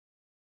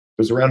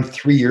was around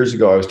 3 years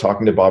ago. I was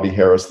talking to Bobby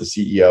Harris, the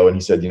CEO, and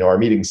he said, our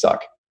meetings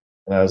suck.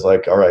 And I was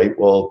like, all right,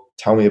 well,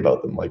 tell me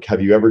about them. Like,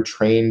 have you ever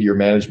trained your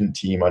management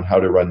team on how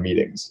to run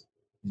meetings?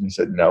 And he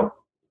said, no.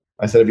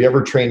 I said, have you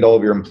ever trained all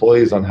of your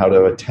employees on how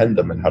to attend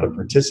them and how to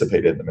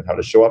participate in them and how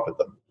to show up at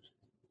them?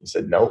 He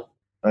said, no.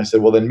 And I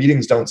said, well, then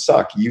meetings don't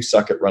suck. You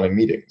suck at running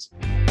meetings.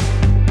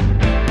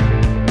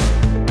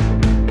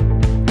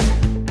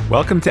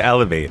 Welcome to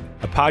Elevate,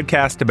 a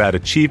podcast about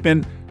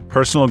achievement,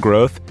 personal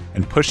growth,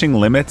 and pushing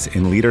limits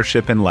in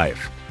leadership and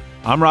life.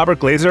 I'm Robert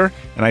Glazer,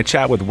 and I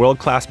chat with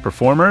world-class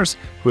performers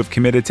who have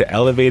committed to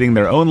elevating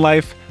their own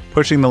life,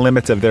 pushing the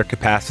limits of their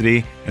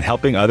capacity, and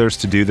helping others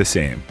to do the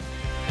same.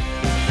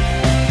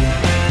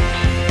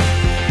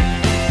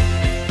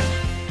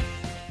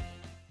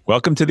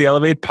 Welcome to the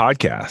Elevate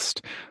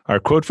podcast. Our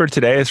quote for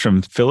today is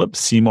from Philip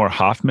Seymour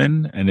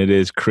Hoffman, and it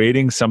is,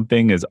 "Creating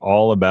something is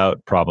all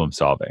about problem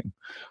solving."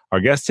 Our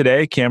guest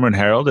today, Cameron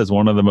Herold, is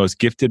one of the most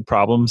gifted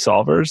problem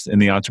solvers in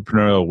the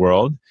entrepreneurial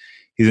world.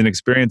 He's an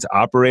experienced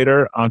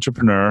operator,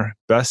 entrepreneur,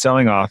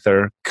 best-selling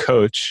author,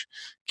 coach,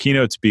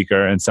 keynote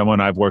speaker, and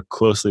someone I've worked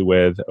closely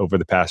with over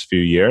the past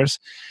few years.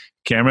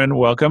 Cameron,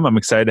 welcome. I'm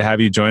excited to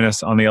have you join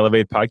us on the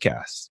Elevate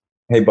podcast.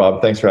 Hey,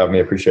 Bob. Thanks for having me.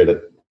 I appreciate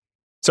it.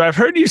 So I've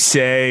heard you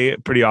say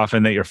pretty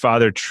often that your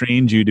father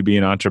trained you to be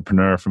an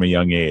entrepreneur from a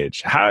young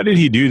age. How did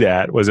he do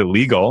that? Was it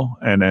legal?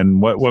 And then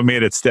what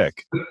made it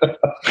stick?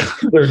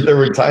 There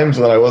were times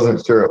when I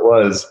wasn't sure it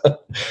was.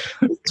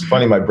 It's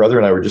funny. My brother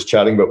and I were just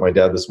chatting about my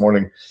dad this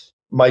morning.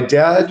 My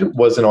dad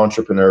was an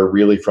entrepreneur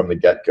really from the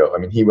get-go. I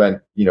mean, he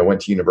went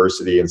to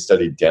university and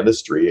studied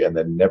dentistry and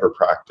then never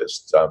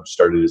practiced,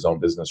 started his own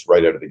business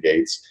right out of the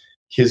gates.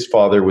 His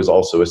father was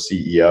also a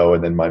CEO.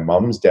 And then my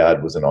mom's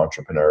dad was an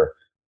entrepreneur.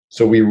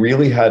 So we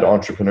really had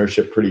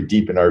entrepreneurship pretty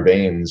deep in our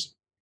veins.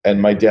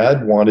 And my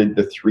dad wanted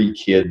the three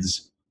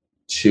kids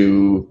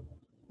to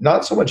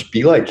not so much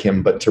be like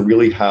him, but to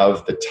really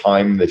have the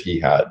time that he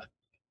had.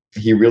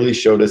 He really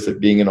showed us that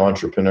being an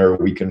entrepreneur,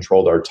 we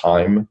controlled our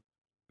time.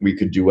 We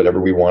could do whatever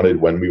we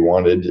wanted when we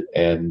wanted.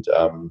 And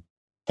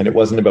it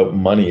wasn't about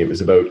money. It was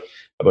about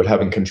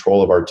having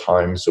control of our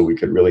time so we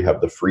could really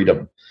have the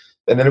freedom.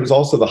 And then it was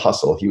also the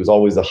hustle. He was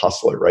always a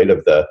hustler, right?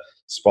 Of the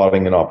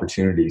spotting an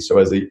opportunity. So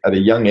at a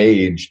young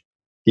age,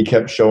 he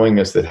kept showing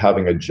us that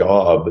having a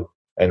job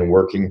and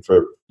working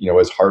for,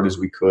 as hard as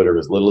we could or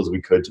as little as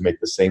we could to make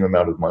the same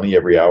amount of money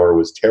every hour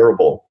was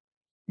terrible,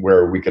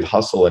 where we could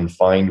hustle and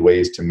find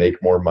ways to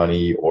make more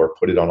money or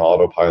put it on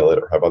autopilot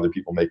or have other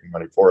people making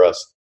money for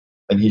us.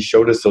 And he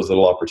showed us those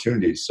little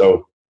opportunities.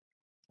 So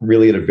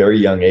really at a very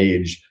young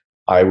age,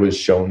 I was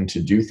shown to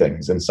do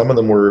things. And some of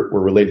them were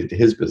related to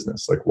his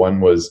business. Like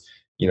one was,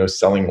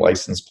 selling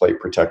license plate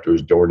protectors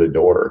door to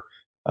door.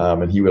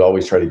 And he would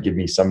always try to give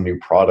me some new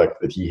product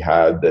that he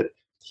had that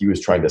he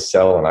was trying to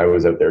sell, and I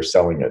was out there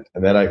selling it.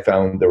 And then I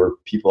found there were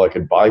people I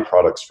could buy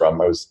products from.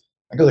 I was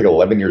like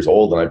 11 years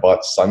old, and I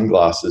bought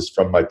sunglasses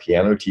from my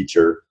piano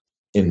teacher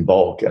in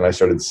bulk, and I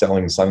started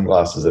selling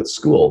sunglasses at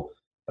school.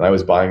 And I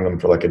was buying them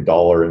for like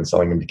 $1 and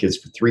selling them to kids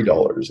for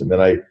 $3. And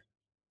then I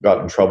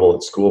got in trouble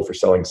at school for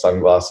selling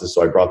sunglasses,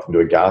 so I brought them to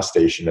a gas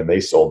station, and they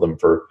sold them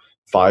for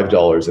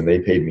 $5, and they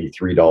paid me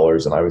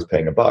 $3, and I was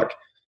paying $1.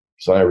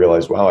 So I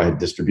realized, wow, I had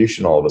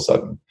distribution all of a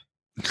sudden.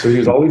 So he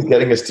was always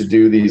getting us to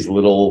do these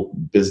little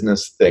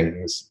business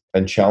things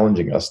and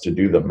challenging us to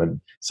do them. And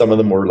some of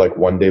them were like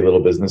one-day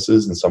little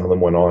businesses, and some of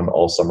them went on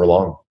all summer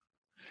long.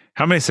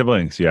 How many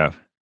siblings do you have?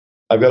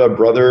 I've got a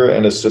brother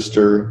and a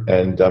sister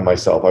and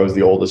myself. I was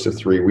the oldest of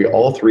three.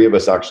 All three of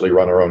us actually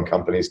run our own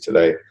companies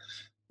today.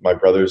 My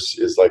brother's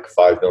is like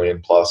 5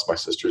 million plus. My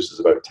sister's is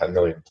about 10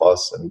 million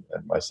plus, and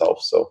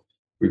myself. So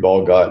we've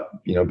all got,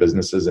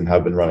 businesses and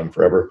have been running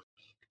forever.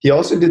 He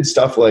also did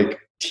stuff like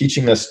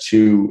teaching us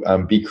to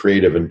be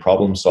creative and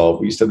problem solve.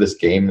 We used to have this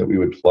game that we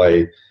would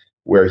play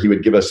where he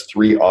would give us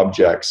 3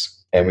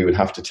 objects and we would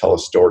have to tell a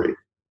story.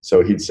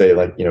 So he'd say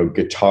like,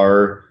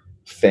 guitar,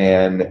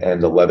 fan,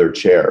 and a leather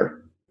chair.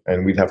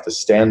 And we'd have to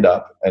stand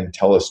up and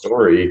tell a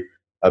story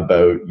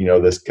about,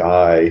 this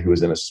guy who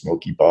was in a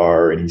smoky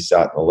bar and he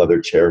sat in a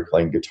leather chair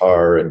playing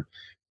guitar,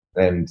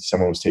 and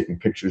someone was taking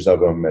pictures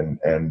of him,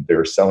 and they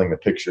were selling the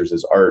pictures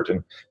as art.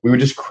 And we would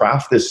just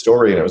craft this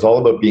story, and it was all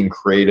about being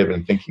creative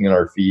and thinking on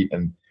our feet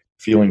and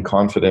feeling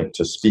confident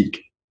to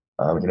speak.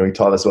 He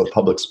taught us about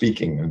public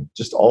speaking and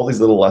just all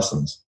these little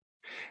lessons.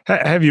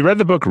 Have you read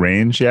the book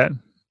Range yet?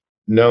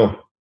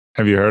 No.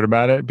 Have you heard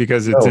about it?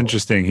 Because it's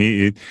interesting.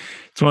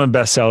 It's one of the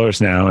best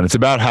sellers now, and it's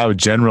about how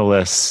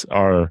generalists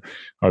are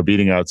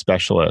beating out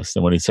specialists.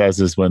 And what he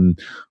says is when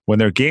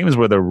there are games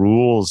where the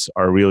rules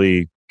are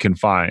really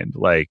confined,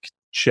 like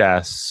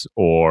chess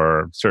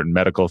or certain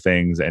medical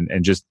things, and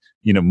just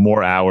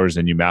more hours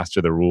and you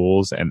master the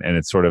rules, and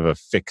it's sort of a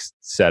fixed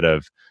set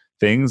of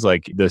things.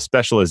 Like the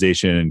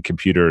specialization in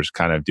computers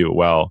kind of do it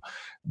well,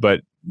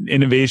 but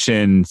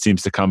innovation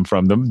seems to come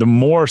from the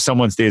more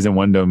someone stays in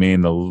one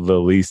domain, the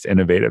least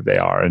innovative they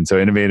are. And so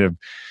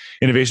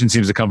innovation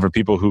seems to come from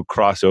people who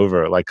cross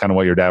over, like kind of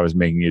what your dad was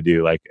making you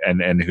do, like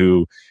and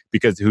who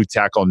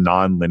tackle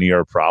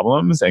non-linear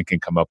problems and can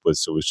come up with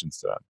solutions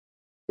to them.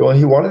 Well,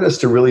 he wanted us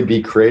to really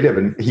be creative,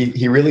 and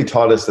he really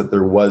taught us that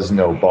there was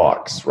no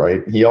box,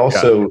 right? He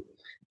also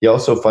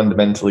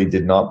fundamentally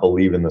did not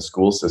believe in the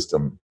school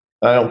system.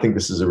 I don't think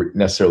this is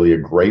necessarily a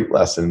great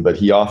lesson, but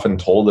he often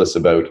told us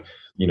about,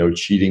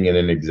 cheating in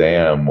an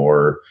exam,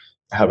 or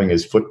having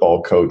his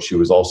football coach, who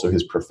was also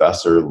his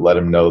professor, let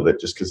him know that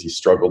just because he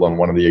struggled on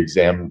one of the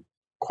exam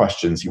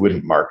questions, he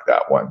wouldn't mark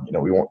that one.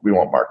 We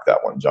won't mark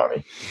that one,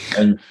 Johnny.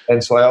 And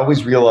so I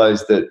always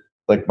realized that,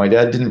 like, my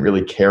dad didn't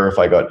really care if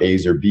I got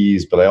A's or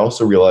B's, but I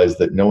also realized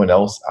that no one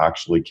else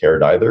actually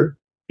cared either.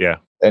 Yeah.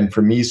 And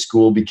for me,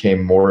 school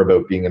became more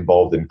about being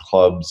involved in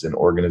clubs and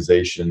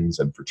organizations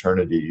and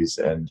fraternities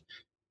and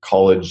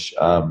college,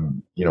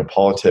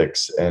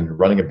 politics and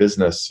running a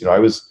business. I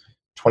was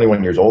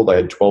 21 years old. I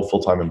had 12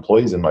 full-time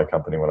employees in my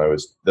company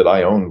that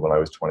I owned when I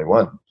was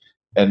 21.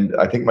 And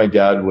I think my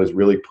dad was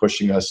really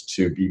pushing us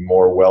to be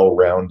more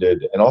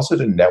well-rounded and also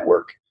to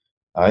network.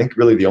 I think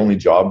really the only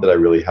job that I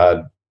really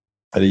had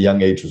at a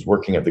young age was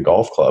working at the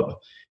golf club.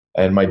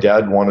 And my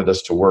dad wanted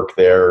us to work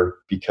there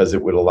because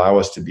it would allow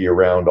us to be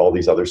around all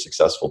these other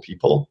successful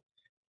people.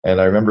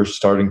 And I remember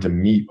starting to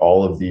meet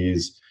all of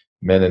these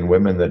men and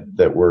women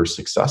that were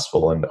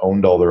successful and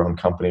owned all their own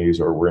companies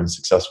or were in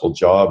successful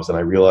jobs. And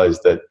I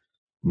realized that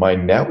my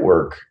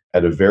network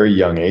at a very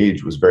young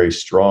age was very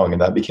strong.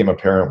 And that became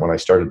apparent when I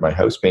started my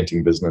house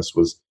painting business.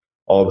 Was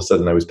all of a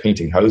sudden I was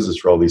painting houses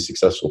for all these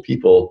successful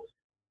people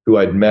who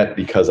I'd met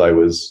because I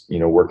was,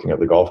 working at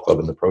the golf club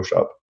in the pro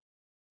shop.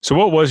 So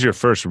what was your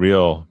first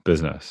real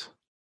business?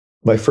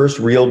 My first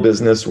real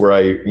business where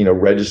I,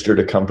 registered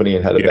a company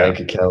and had a bank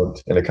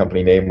account, and a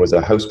company name was a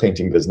house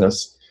painting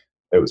business.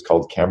 It was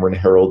called Cameron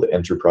Herold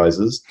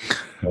Enterprises.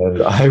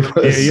 And I was...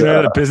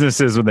 the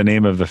businesses with the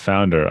name of the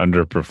founder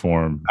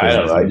underperform. I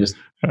don't know. I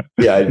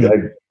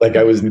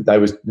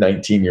was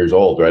 19 years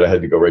old, right? I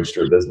had to go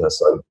register a business.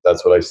 So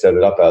that's what I set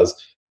it up as.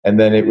 And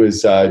then it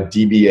was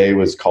DBA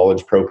was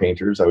College Pro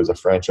Painters. I was a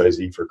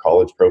franchisee for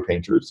College Pro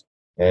Painters.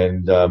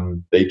 And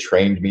they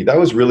trained me. That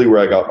was really where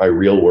I got my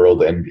real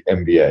world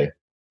MBA.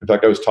 In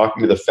fact, I was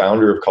talking to the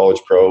founder of College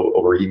Pro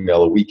over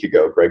email a week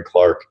ago, Greg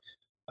Clark.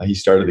 He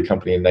started the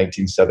company in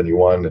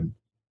 1971. And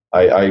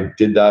I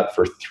did that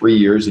for 3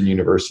 years in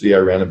university. I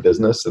ran a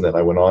business, and then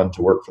I went on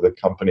to work for the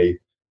company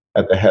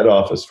at the head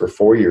office for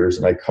 4 years,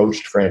 and I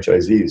coached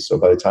franchisees. So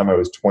by the time I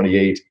was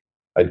 28,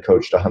 I'd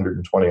coached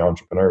 120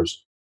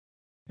 entrepreneurs.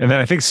 And then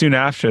I think soon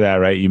after that,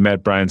 right, you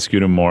met Brian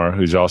Scudamore,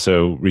 who's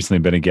also recently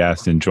been a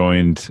guest, and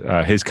joined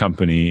his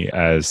company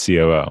as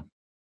COO.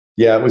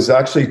 Yeah, it was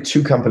actually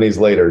 2 companies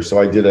later. So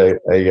I did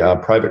a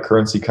private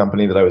currency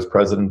company that I was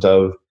president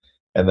of.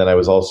 And then I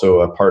was also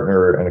a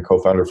partner and a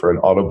co-founder for an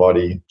auto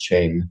body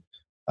chain.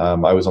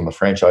 I was on the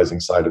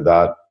franchising side of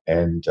that,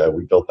 and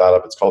we built that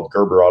up. It's called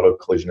Gerber Auto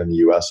Collision in the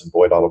US and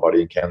Boyd Auto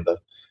Body in Canada.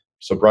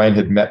 So Brian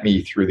had met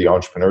me through the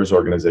Entrepreneurs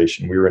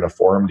Organization. We were in a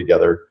forum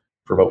together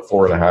for about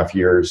 4.5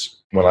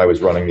 years when I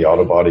was running the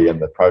auto body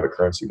and the private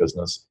currency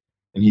business.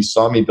 And he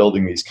saw me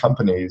building these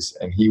companies,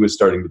 and he was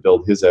starting to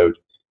build his out.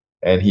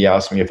 And he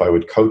asked me if I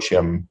would coach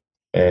him.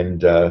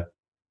 And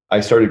I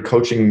started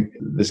coaching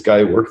this guy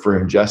who worked for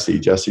him, Jesse.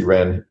 Jesse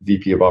ran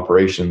VP of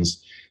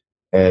operations.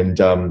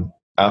 And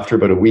after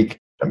about a week,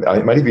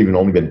 it might have even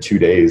only been 2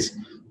 days,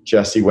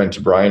 Jesse went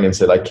to Brian and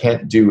said, I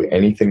can't do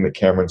anything that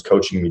Cameron's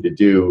coaching me to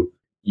do.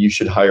 You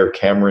should hire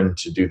Cameron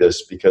to do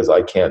this because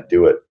I can't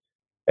do it.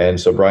 And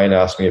so Brian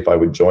asked me if I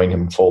would join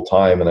him full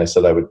time. And I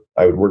said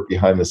I would work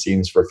behind the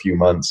scenes for a few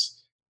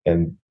months.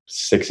 And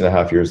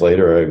 6.5 years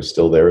later, I was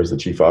still there as the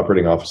chief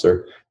operating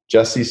officer.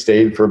 Jesse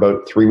stayed for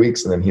about 3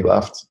 weeks and then he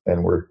left.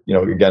 And we're,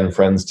 again,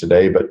 friends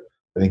today. But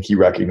I think he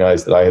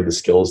recognized that I had the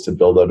skills to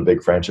build out a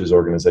big franchise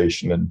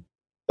organization. And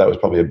that was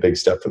probably a big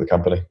step for the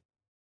company.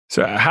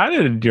 So how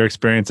did your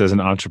experience as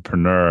an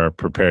entrepreneur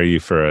prepare you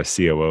for a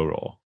COO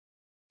role?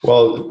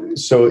 Well,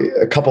 so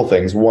a couple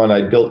things. One,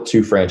 I built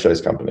 2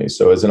 franchise companies.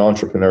 So as an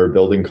entrepreneur,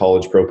 building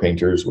College Pro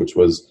Painters, which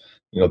was,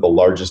 the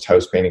largest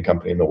house painting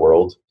company in the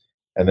world,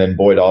 and then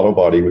Boyd Auto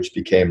Body, which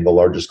became the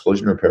largest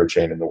collision repair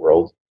chain in the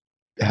world.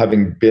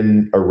 Having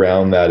been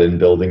around that and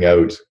building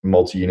out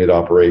multi-unit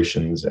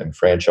operations and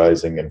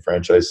franchising and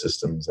franchise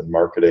systems and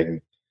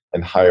marketing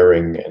and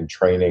hiring and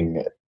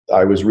training,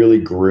 I was really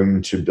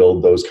groomed to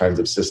build those kinds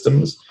of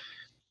systems.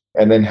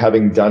 And then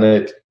having done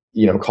it,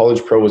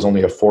 College Pro was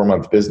only a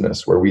 4-month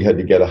business where we had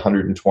to get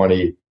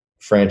 120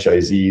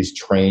 franchisees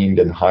trained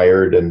and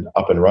hired and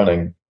up and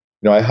running.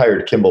 I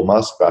hired Kimball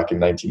Musk back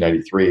in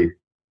 1993,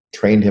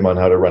 trained him on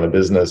how to run a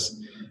business,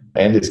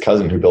 and his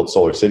cousin who built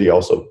Solar City,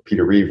 also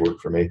Peter Reeve,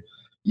 worked for me.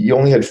 You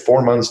only had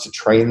 4 months to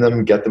train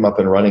them, get them up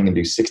and running, and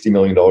do $60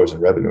 million in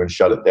revenue and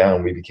shut it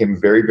down. We became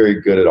very,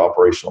 very good at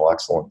operational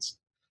excellence.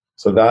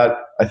 So that,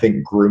 I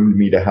think, groomed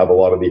me to have a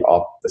lot of the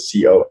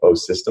COO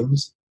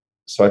systems.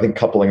 So I think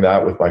coupling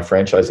that with my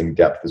franchising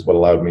depth is what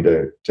allowed me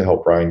to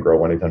help Brian grow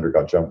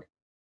 1-800-GOT-JUNK.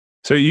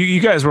 So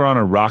you guys were on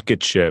a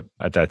rocket ship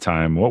at that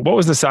time. What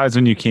was the size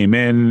when you came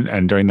in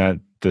and during the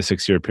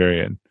 6-year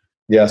period?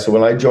 Yeah, so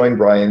when I joined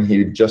Brian, he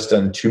had just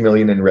done $2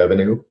 million in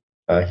revenue.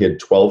 He had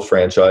 12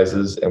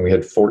 franchises, and we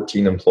had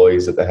 14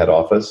 employees at the head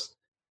office.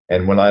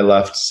 And when I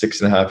left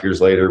 6.5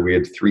 years later, we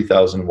had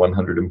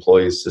 3,100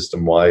 employees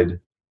system-wide.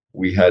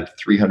 We had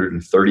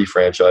 330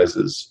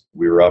 franchises.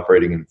 We were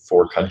operating in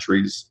 4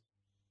 countries.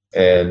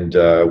 And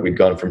we'd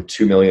gone from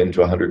 2 million to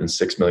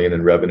 106 million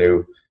in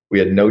revenue. We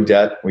had no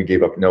debt. We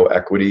gave up no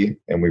equity.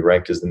 And we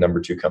ranked as the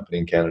number 2 company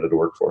in Canada to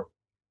work for.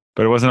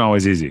 But it wasn't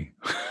always easy.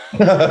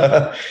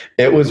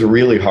 It was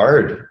really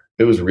hard.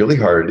 It was really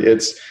hard.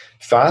 It's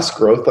fast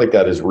growth like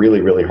that is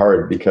really, really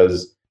hard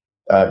because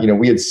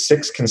we had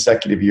 6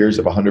 consecutive years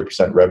of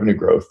 100% revenue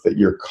growth that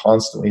you're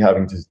constantly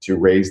having to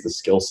raise the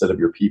skill set of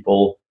your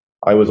people.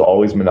 I was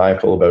always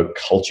maniacal about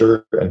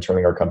culture and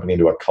turning our company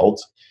into a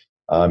cult,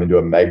 into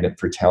a magnet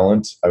for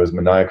talent. I was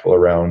maniacal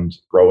around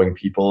growing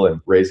people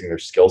and raising their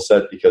skill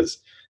set because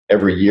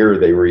every year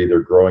they were either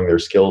growing their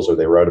skills or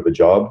they were out of a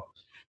job.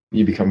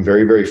 You become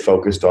very, very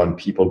focused on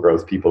people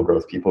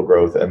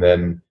growth, and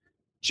then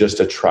just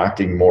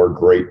attracting more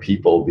great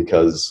people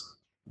because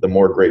the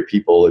more great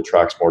people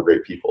attracts more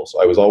great people.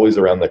 So I was always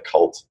around the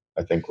cult,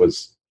 I think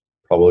was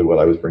probably what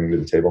I was bringing to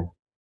the table.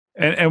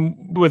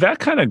 And with that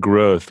kind of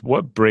growth,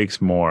 what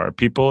breaks more,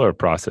 people or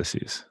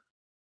processes?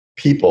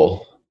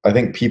 People. I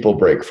think people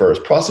break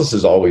first.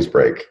 Processes always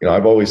break.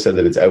 I've always said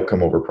that it's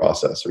outcome over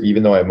process, or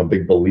even though I'm a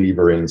big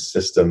believer in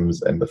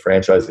systems and the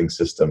franchising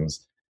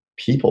systems,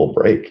 people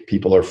break.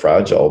 People are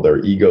fragile. Their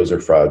egos are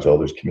fragile.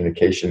 There's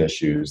communication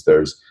issues.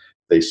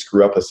 They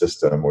screw up a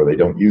system or they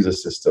don't use a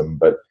system,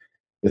 but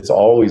it's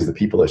always the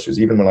people issues.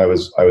 Even when I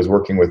was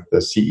working with the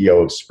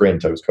CEO of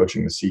Sprint, I was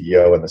coaching the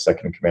CEO and the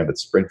second in command at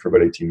Sprint for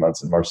about 18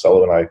 months. And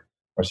Marcelo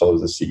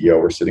was the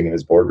CEO, we're sitting in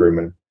his boardroom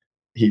and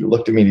he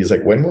looked at me and he's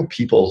like, when will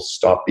people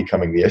stop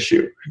becoming the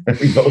issue? And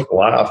we both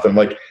laughed. I'm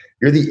like,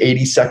 you're the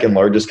 82nd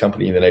largest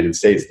company in the United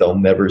States. They'll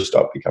never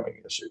stop becoming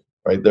the issue,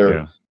 right?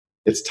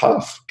 It's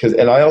tough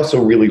and I also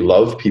really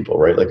love people,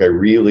 right? Like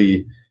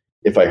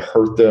if I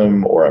hurt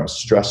them or I'm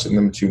stressing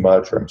them too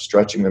much or I'm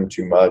stretching them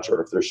too much,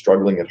 or if they're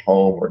struggling at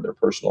home or in their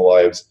personal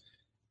lives,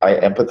 I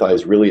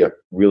empathize really,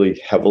 really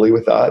heavily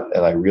with that.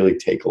 And I really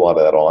take a lot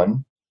of that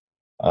on.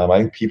 I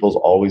think people's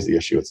always the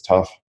issue. It's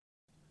tough.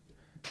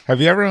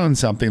 Have you ever owned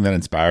something that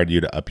inspired you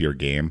to up your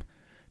game?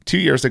 2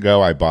 years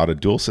ago, I bought a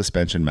dual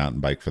suspension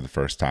mountain bike for the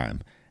first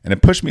time, and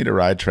it pushed me to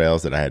ride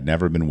trails that I had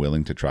never been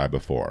willing to try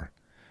before.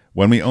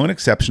 When we own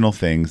exceptional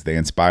things, they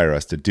inspire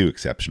us to do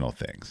exceptional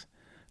things.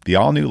 The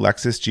all-new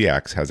Lexus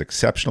GX has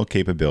exceptional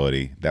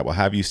capability that will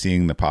have you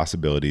seeing the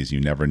possibilities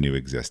you never knew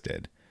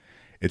existed.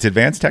 Its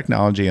advanced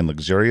technology and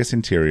luxurious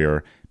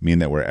interior mean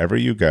that wherever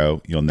you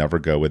go, you'll never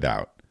go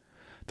without.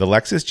 The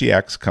Lexus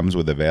GX comes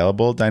with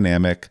available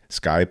dynamic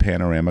sky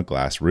panorama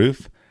glass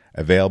roof,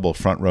 available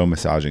front-row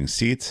massaging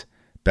seats,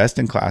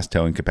 best-in-class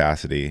towing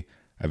capacity,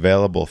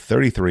 available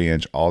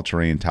 33-inch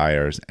all-terrain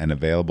tires, and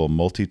available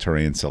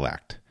multi-terrain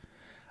select.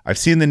 I've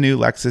seen the new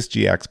Lexus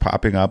GX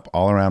popping up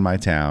all around my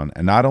town,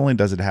 and not only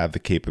does it have the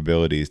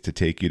capabilities to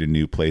take you to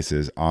new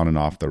places on and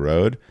off the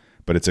road,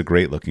 but it's a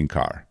great-looking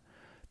car.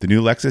 The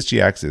new Lexus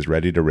GX is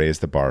ready to raise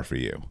the bar for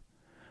you.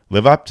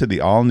 Live up to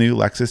the all-new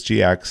Lexus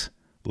GX,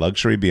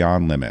 luxury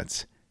beyond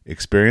limits.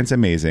 Experience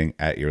amazing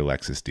at your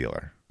Lexus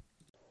dealer.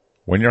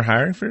 When you're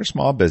hiring for your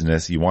small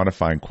business, you want to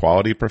find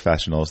quality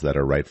professionals that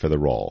are right for the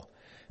role.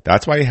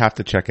 That's why you have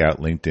to check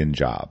out LinkedIn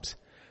Jobs.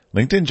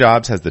 LinkedIn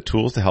Jobs has the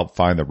tools to help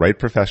find the right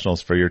professionals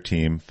for your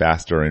team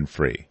faster and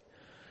free.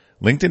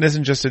 LinkedIn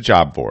isn't just a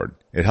job board.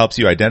 It helps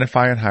you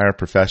identify and hire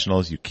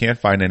professionals you can't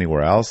find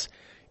anywhere else,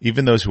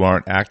 even those who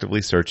aren't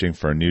actively searching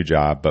for a new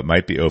job but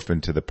might be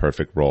open to the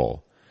perfect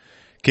role.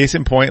 Case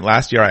in point,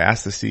 last year I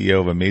asked the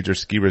CEO of a major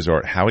ski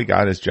resort how he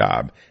got his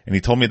job, and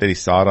he told me that he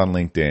saw it on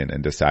LinkedIn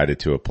and decided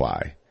to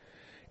apply.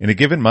 In a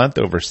given month,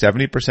 over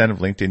 70% of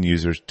LinkedIn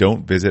users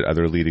don't visit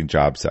other leading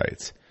job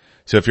sites.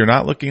 So if you're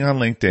not looking on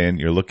LinkedIn,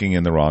 you're looking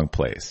in the wrong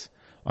place.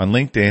 On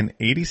LinkedIn,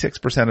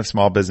 86% of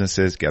small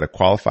businesses get a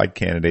qualified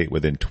candidate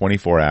within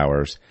 24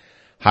 hours.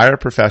 Hire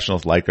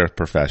professionals like a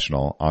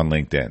professional on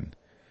LinkedIn.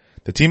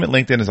 The team at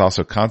LinkedIn is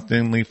also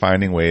constantly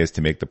finding ways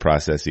to make the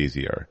process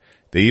easier.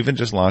 They even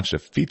just launched a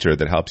feature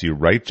that helps you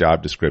write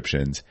job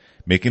descriptions,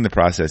 making the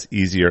process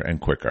easier and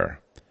quicker.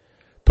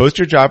 Post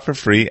your job for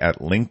free at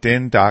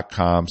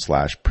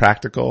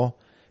linkedin.com/practical.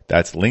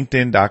 That's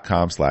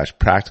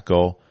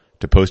linkedin.com/practical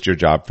to post your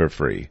job for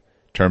free.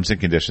 Terms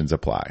and conditions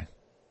apply.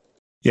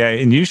 Yeah,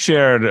 and you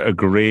shared a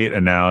great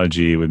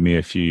analogy with me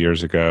a few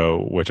years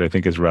ago, which I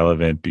think is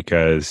relevant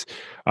because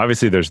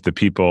obviously there's the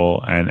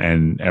people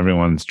and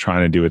everyone's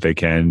trying to do what they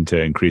can to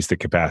increase the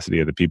capacity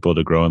of the people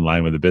to grow in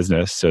line with the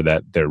business so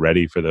that they're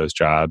ready for those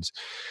jobs.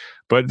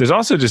 But there's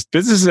also just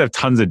businesses have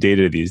tons of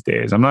data these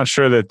days. I'm not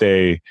sure that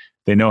they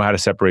know how to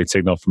separate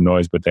signal from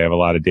noise, but they have a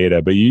lot of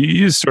data. But you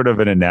use sort of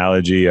an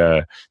analogy,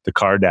 the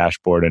car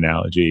dashboard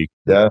analogy.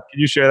 Yeah. Can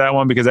you share that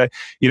one? Because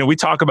we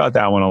talk about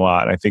that one a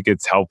lot. I think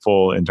it's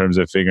helpful in terms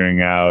of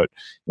figuring out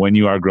when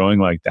you are growing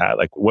like that,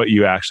 like what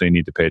you actually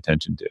need to pay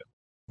attention to.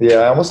 Yeah,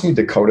 I almost need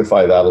to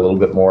codify that a little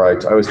bit more. I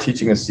was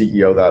teaching a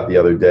CEO that the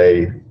other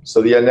day.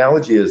 So the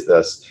analogy is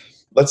this.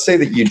 Let's say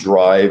that you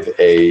drive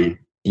a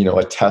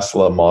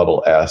Tesla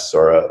Model S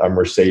or a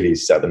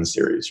Mercedes 7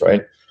 Series,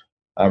 right?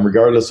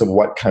 regardless of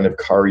what kind of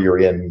car you're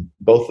in,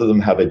 both of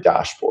them have a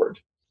dashboard.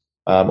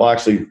 Well,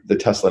 actually, the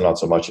Tesla not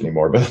so much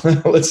anymore, but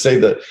let's say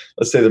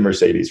the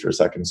Mercedes for a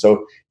second.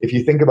 So if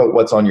you think about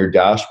what's on your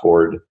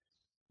dashboard,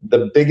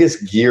 the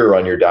biggest gear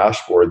on your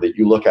dashboard that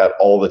you look at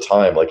all the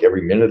time, like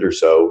every minute or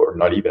so, or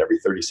not even every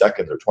 30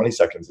 seconds or 20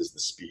 seconds, is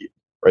the speed,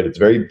 right? It's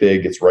very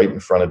big. It's right in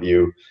front of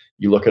you.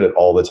 You look at it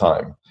all the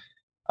time.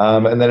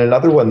 And then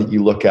another one that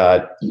you look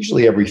at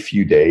usually every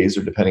few days,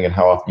 or depending on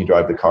how often you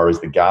drive the car,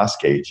 is the gas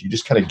gauge. You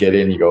just kind of get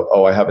in, you go,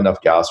 oh, I have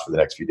enough gas for the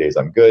next few days.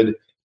 I'm good.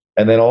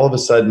 And then all of a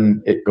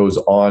sudden it goes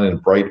on in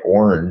bright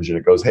orange and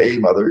it goes, hey,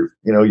 mother,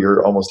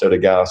 you're almost out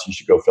of gas. You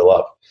should go fill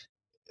up.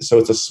 So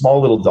it's a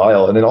small little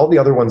dial. And then all the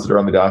other ones that are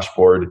on the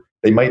dashboard,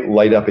 they might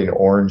light up in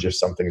orange if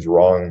something's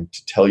wrong,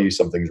 to tell you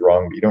something's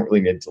wrong, but you don't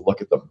really need to look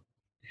at them.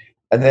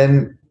 And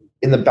then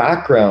in the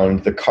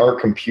background, the car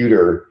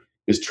computer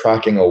is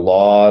tracking a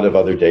lot of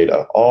other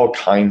data, all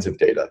kinds of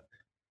data.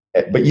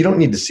 But you don't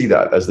need to see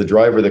that. As the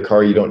driver of the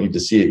car, you don't need to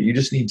see it. You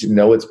just need to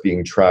know it's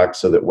being tracked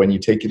so that when you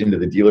take it into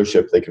the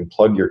dealership, they can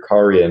plug your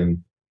car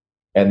in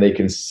and they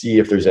can see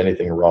if there's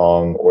anything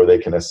wrong, or they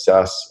can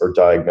assess or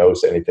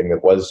diagnose anything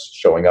that was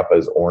showing up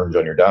as orange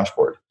on your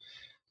dashboard.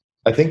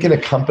 I think in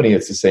a company,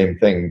 it's the same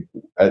thing.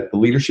 At the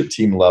leadership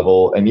team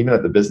level and even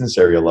at the business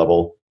area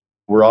level,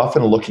 we're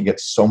often looking at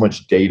so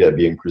much data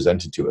being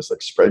presented to us, like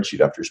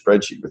spreadsheet after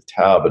spreadsheet with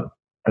tab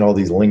and all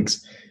these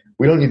links.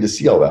 We don't need to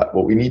see all that.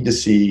 What we need to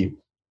see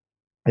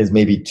is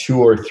maybe 2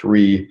 or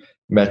 3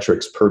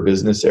 metrics per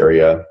business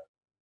area.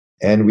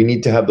 And we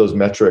need to have those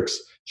metrics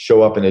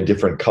show up in a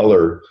different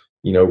color,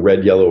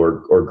 red, yellow,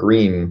 or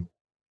green.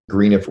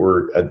 Green if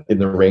we're in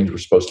the range we're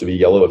supposed to be,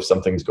 yellow if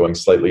something's going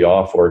slightly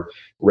off, or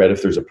red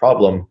if there's a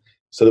problem,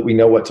 so that we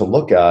know what to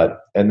look at.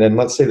 And then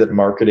let's say that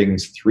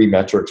marketing's 3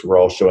 metrics were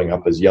all showing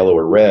up as yellow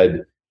or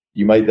red.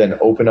 You might then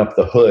open up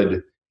the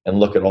hood and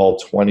look at all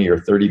 20 or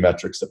 30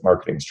 metrics that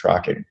marketing's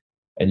tracking.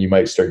 And you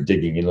might start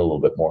digging in a little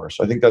bit more.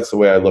 So I think that's the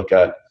way I look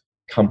at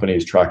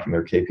companies tracking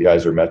their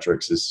KPIs or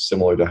metrics, is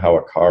similar to how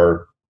a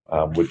car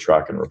would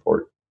track and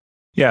report.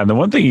 Yeah. And the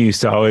one thing you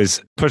used to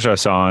always push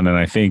us on, and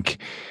I think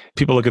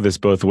people look at this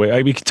both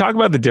ways. We can talk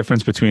about the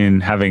difference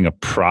between having a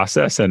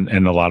process and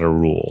a lot of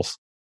rules.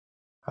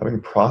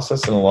 Having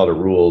process and a lot of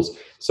rules.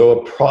 So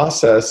a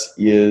process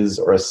is,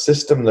 or a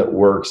system that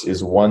works,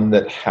 is one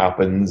that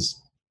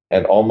happens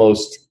and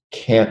almost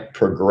can't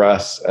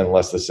progress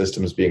unless the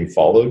system is being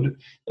followed.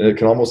 And it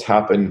can almost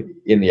happen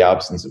in the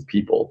absence of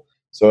people.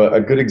 So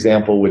a good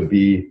example would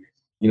be,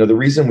 the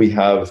reason we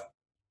have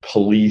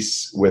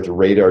police with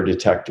radar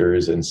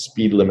detectors and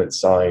speed limit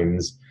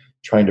signs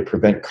trying to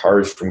prevent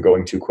cars from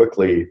going too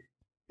quickly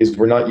is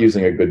we're not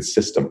using a good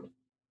system.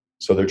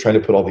 So they're trying to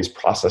put all these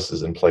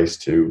processes in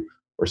place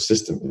or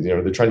systems,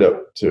 they're trying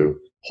to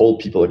hold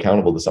people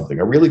accountable to something.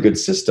 A really good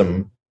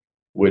system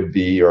would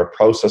be, or a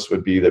process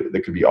would be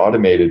that could be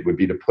automated, would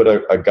be to put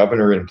a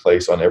governor in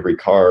place on every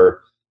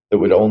car that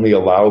would only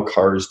allow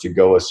cars to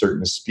go a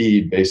certain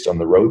speed based on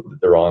the road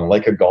that they're on,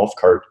 like a golf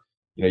cart.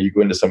 You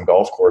go into some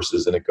golf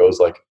courses and it goes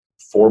like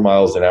 4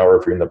 miles an hour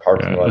if you're in the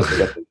parking lot. It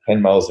goes up to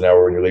 10 miles an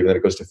hour when you're leaving. Then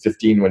it goes to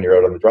 15 when you're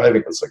out on the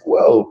driving. It's like,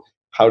 whoa,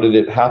 how did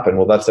it happen?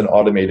 Well, that's an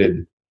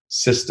automated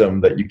system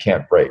that you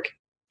can't break.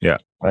 Yeah.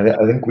 I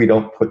think we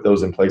don't put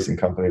those in place in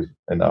companies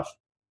enough.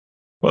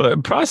 Well, the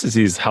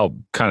processes help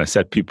kind of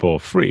set people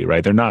free,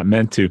 right? They're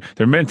meant to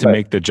Right.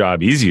 make the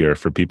job easier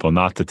for people,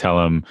 not to tell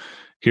them,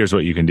 here's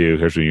what you can do,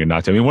 here's what you're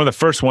not doing. I mean, one of the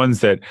first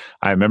ones that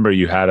I remember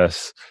you had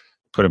us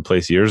put in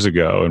place years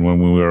ago, and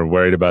when we were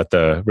worried about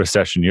the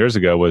recession years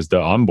ago, was the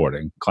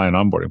client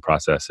onboarding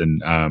process.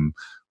 And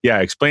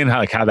explain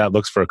how that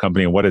looks for a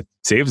company and what it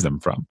saves them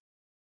from.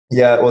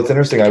 Yeah, well, it's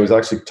interesting. I was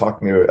actually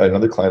talking to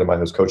another client of mine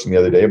who was coaching the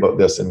other day about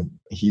this, and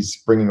he's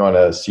bringing on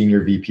a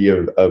senior VP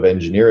of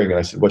engineering. And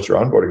I said, what's your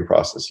onboarding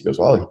process? He goes,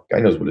 well, the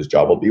guy knows what his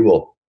job will be.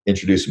 We'll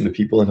introduce him to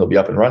people and he'll be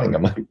up and running.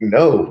 I'm like,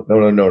 no.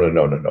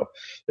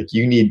 Like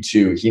he needs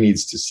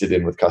to sit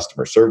in with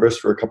customer service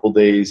for a couple of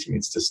days. He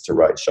needs to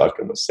ride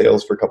shotgun with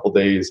sales for a couple of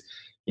days.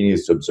 He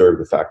needs to observe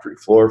the factory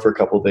floor for a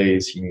couple of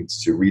days. He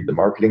needs to read the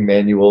marketing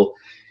manual.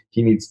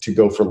 He needs to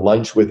go for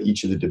lunch with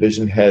each of the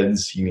division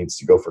heads. He needs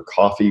to go for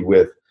coffee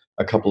with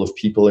a couple of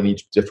people in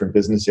each different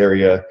business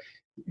area.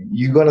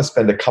 You got to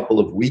spend a couple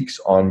of weeks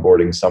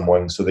onboarding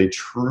someone so they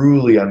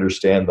truly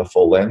understand the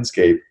full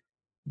landscape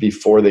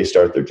before they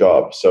start their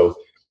job. So,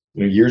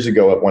 years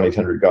ago at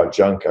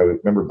 1-800-GOT-JUNK, I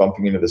remember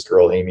bumping into this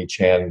girl, Amy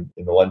Chan,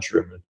 in the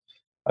lunchroom.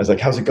 I was like,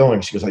 how's it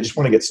going? She goes, I just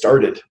want to get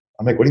started.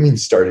 I'm like, what do you mean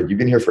started? You've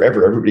been here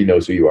forever. Everybody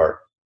knows who you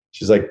are.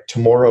 She's like,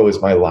 tomorrow is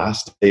my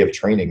last day of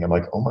training. I'm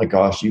like, oh my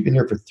gosh, you've been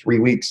here for 3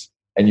 weeks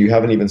and you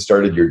haven't even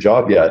started your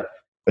job yet.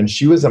 And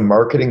she was a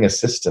marketing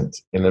assistant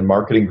in a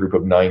marketing group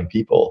of 9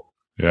 people.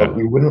 Yeah. But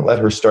we wouldn't let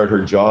her start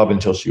her job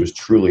until she was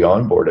truly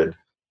onboarded,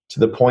 to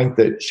the point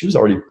that she was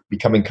already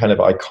becoming kind of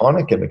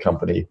iconic in the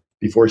company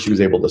before she was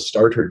able to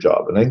start her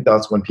job. And I think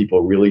that's when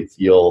people really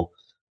feel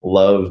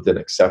loved and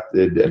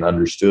accepted and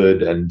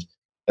understood, and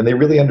they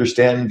really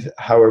understand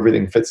how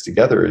everything fits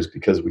together, is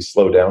because we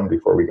slow down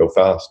before we go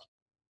fast.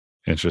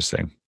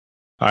 Interesting.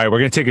 All right, we're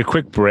going to take a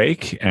quick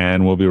break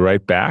and we'll be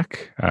right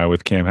back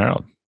with Cam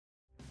Herold.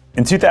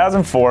 In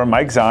 2004,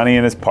 Mike Zani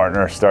and his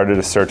partner started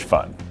a search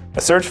fund.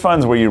 A search fund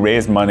is where you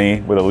raise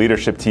money with a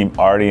leadership team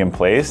already in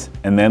place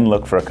and then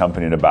look for a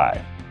company to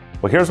buy.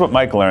 Well, here's what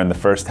Mike learned the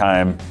first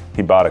time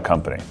he bought a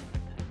company.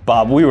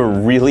 Bob, we were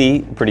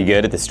really pretty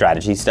good at the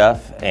strategy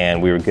stuff,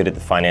 and we were good at the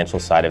financial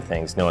side of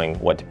things, knowing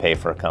what to pay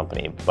for a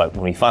company. But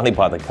when we finally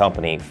bought the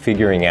company,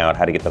 figuring out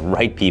how to get the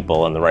right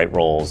people in the right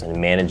roles and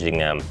managing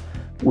them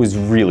was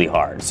really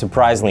hard,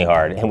 surprisingly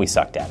hard, and we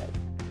sucked at it.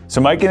 So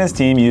Mike and his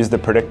team used the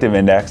predictive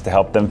index to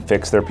help them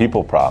fix their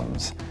people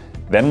problems.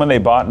 Then when they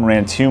bought and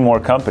ran 2 more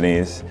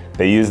companies,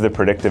 they used the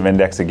predictive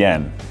index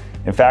again.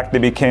 In fact, they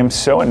became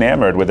so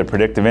enamored with the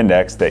predictive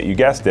index that, you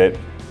guessed it,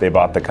 they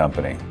bought the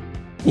company.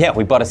 Yeah,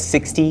 we bought a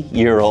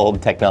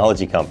 60-year-old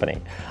technology company.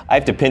 I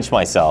have to pinch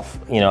myself.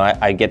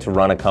 I get to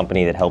run a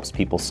company that helps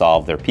people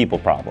solve their people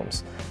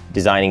problems,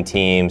 designing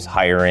teams,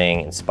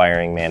 hiring,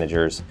 inspiring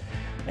managers.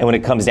 And when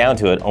it comes down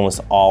to it, almost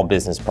all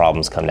business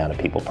problems come down to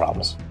people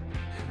problems.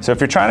 So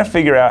if you're trying to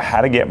figure out how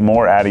to get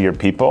more out of your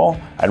people,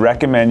 I'd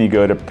recommend you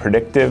go to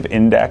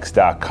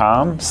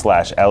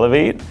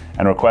predictiveindex.com/elevate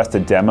and request a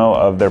demo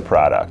of their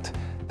product.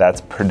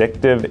 That's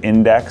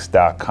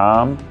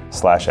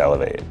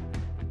predictiveindex.com/elevate.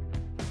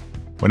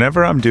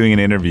 Whenever I'm doing an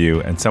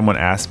interview and someone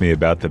asks me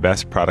about the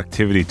best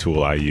productivity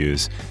tool I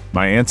use,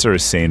 my answer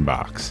is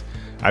SaneBox.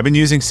 I've been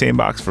using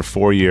SaneBox for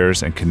 4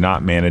 years and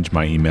cannot manage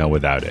my email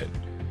without it.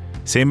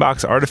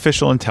 SaneBox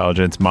artificial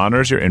intelligence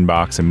monitors your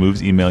inbox and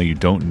moves email you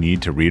don't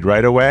need to read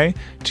right away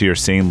to your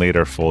Sane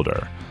Later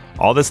folder.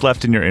 All that's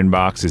left in your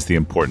inbox is the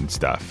important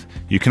stuff.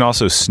 You can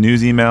also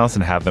snooze emails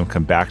and have them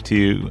come back to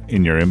you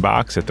in your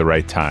inbox at the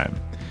right time.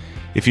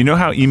 If you know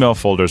how email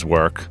folders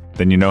work,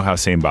 then you know how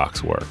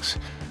SaneBox works.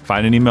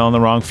 Find an email in the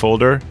wrong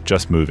folder,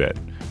 just move it.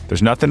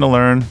 There's nothing to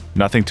learn,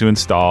 nothing to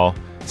install.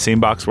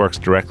 SaneBox works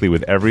directly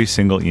with every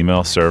single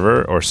email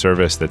server or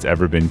service that's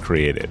ever been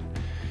created.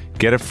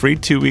 Get a free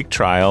 2-week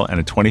trial and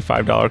a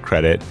 $25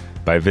 credit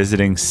by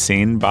visiting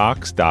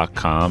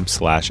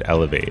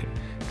sanebox.com/elevate.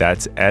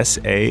 That's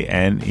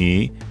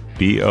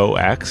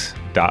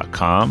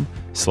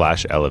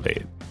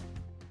SANEBOX.com/elevate.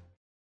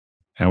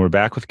 And we're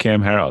back with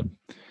Cam Herold.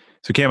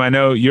 So Cam, I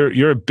know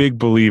you're a big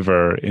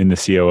believer in the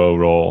COO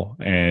role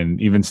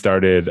and even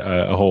started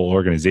a whole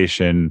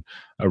organization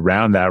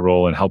around that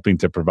role and helping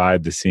to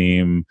provide the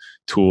same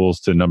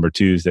tools to number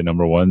 2s that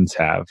number 1s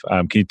have.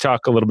 Can you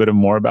talk a little bit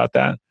more about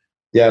that?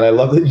 Yeah, and I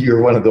love that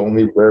you're one of the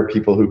only rare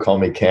people who call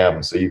me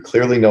Cam. So you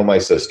clearly know my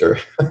sister.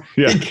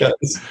 Yeah.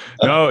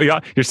 No, yeah,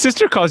 your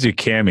sister calls you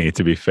Cammy,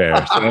 to be fair.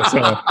 So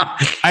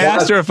I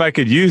asked her if I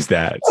could use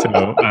that.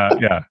 So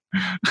yeah.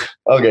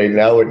 Okay,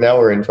 now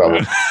we're in trouble.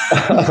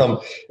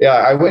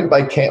 I went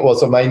by Cam. Well,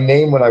 so my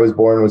name when I was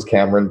born was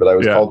Cameron, but I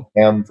was called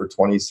Cam for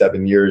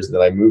 27 years. And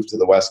then I moved to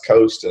the West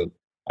Coast, and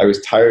I was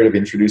tired of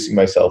introducing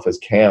myself as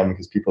Cam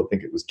because people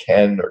think it was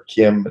Ken or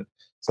Kim.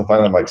 So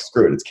finally, I'm like,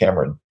 screw it, it's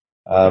Cameron.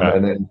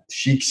 And then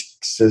she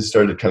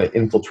started kind of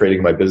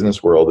infiltrating my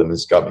business world, and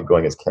it's got me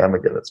going as Cam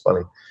again. It's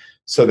funny.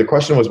 So the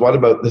question was, what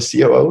about the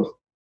COO?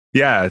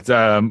 Yeah, it's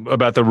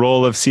about the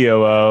role of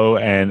COO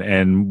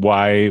and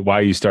why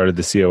you started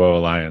the COO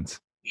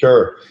Alliance.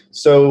 Sure.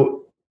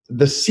 So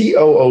the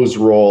COO's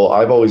role,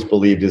 I've always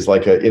believed, is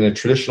like in a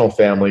traditional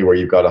family where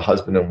you've got a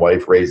husband and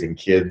wife raising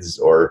kids,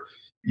 or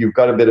you've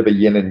got a bit of a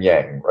yin and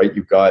yang, right?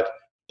 You've got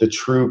the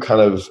true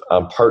kind of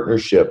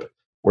partnership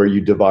where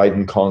you divide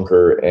and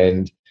conquer.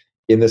 And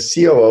in the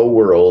COO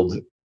world,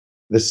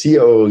 the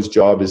COO's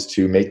job is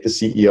to make the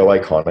CEO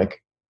iconic,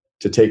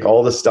 to take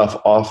all the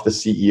stuff off the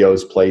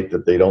CEO's plate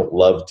that they don't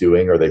love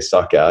doing or they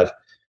suck at,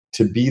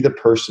 to be the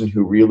person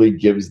who really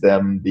gives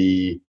them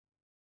the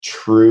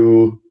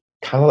true,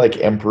 kind of like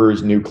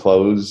emperor's new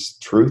clothes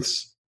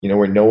truths,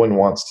 where no one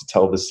wants to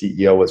tell the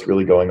CEO what's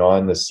really going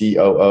on. The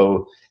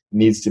COO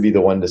needs to be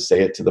the one to say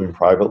it to them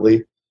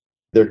privately.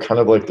 They're kind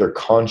of like their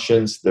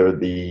conscience, they're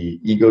the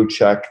ego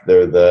check,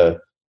 they're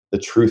the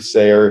truth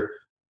sayer.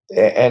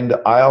 And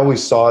I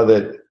always saw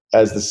that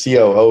as the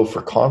COO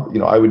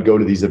I would go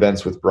to these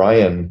events with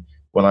Brian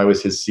when I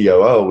was his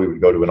COO. We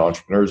would go to an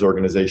entrepreneurs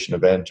organization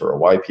event or a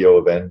YPO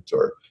event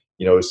or,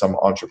 some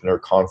entrepreneur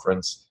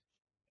conference.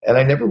 And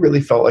I never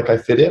really felt like I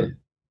fit in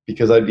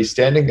because I'd be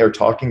standing there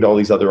talking to all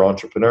these other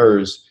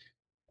entrepreneurs.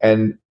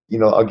 And,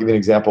 I'll give you an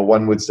example.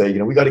 One would say,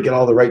 we got to get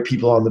all the right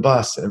people on the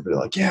bus. And everybody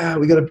like, yeah,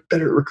 we got to be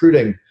better at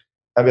recruiting.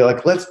 I'd be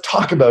like, let's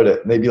talk about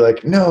it. And they'd be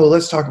like, no,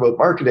 let's talk about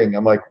marketing.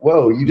 I'm like,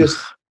 whoa, you just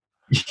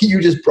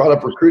brought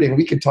up recruiting.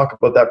 We could talk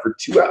about that for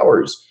 2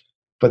 hours.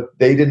 But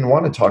they didn't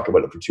want to talk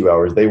about it for 2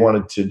 hours. They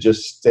wanted to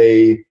just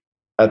stay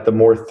at the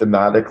more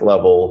thematic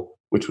level,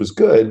 which was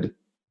good.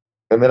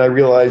 And then I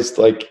realized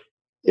I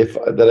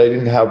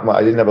didn't have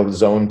a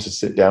zone to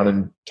sit down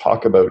and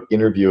talk about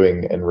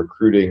interviewing and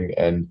recruiting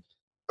and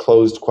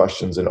closed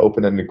questions and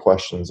open-ended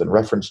questions and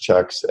reference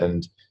checks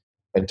and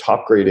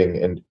top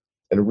grading and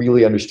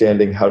really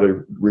understanding how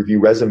to review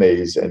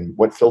resumes and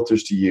what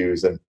filters to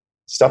use and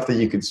stuff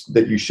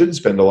that you should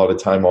spend a lot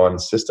of time on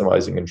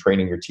systemizing and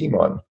training your team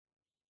on.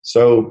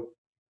 So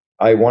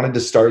I wanted to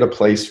start a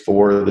place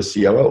for the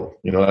COO.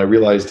 I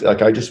realized,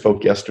 like, I just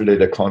spoke yesterday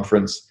at a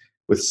conference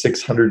with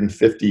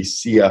 650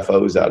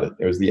 CFOs at it.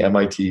 It was the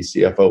MIT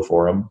CFO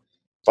Forum,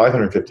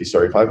 550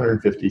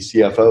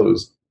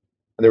 CFOs.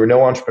 And there were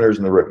no entrepreneurs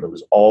in the room. It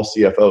was all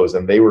CFOs,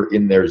 and they were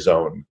in their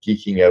zone,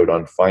 geeking out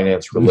on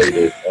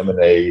finance-related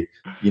M&A,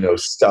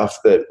 stuff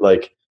that,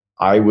 like,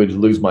 I would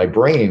lose my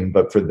brain,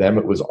 but for them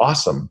it was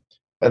awesome.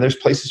 And there's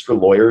places for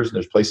lawyers and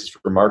there's places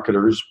for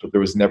marketers, but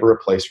there was never a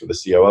place for the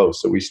COO.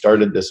 So we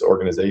started this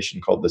organization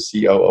called the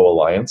COO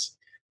Alliance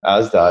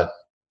as that.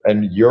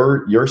 And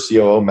your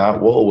COO,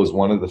 Matt Wool, was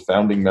one of the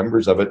founding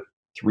members of it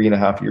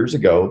 3.5 years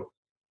ago.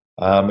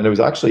 And it was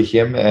actually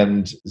him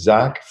and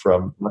Zach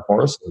from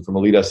Morrison from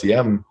Elite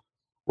SEM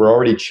were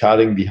already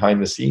chatting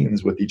behind the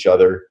scenes with each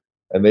other.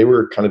 And they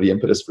were kind of the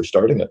impetus for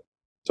starting it.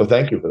 So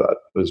thank you for that.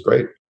 It was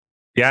great.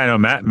 Yeah, I know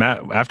Matt,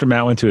 after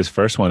Matt went to his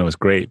first one, it was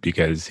great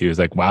because he was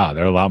like, wow,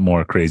 there are a lot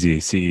more crazy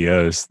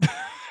CEOs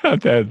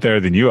out there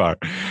than you are.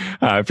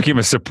 It became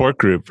a support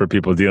group for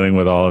people dealing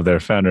with all of their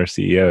founder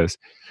CEOs.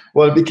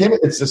 Well,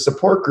 it's a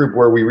support group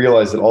where we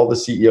realize that all the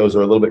CEOs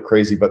are a little bit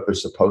crazy, but they're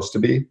supposed to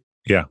be.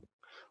 Yeah.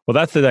 Well,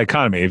 that's the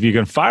dichotomy. If you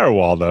can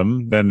firewall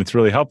them, then it's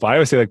really helpful. I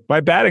always say, like,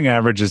 my batting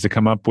average is to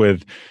come up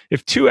with,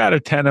 if 2 out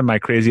of 10 of my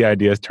crazy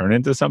ideas turn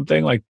into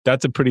something, like,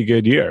 that's a pretty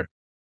good year.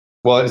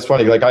 Well, it's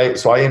funny. Like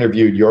I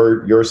interviewed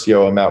your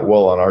COO, Matt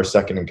Wool, on our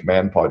Second in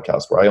Command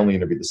podcast, where I only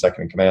interviewed the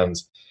second in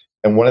commands.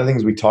 And one of the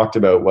things we talked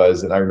about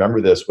was, and I remember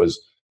this, was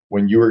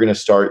when you were going to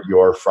start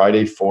your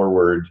Friday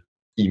Forward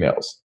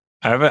emails.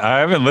 I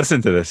haven't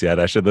listened to this yet.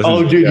 I should listen.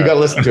 Oh, dude, you got to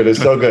listen to it.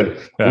 It's so good.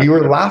 Yeah. We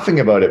were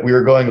laughing about it. We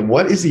were going,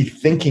 "What is he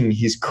thinking?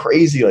 He's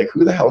crazy. Like,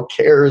 who the hell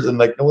cares? And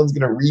like, no one's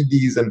going to read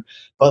these.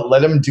 But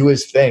let him do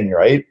his thing,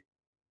 right?"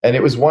 And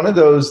it was one of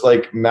those,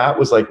 like, Matt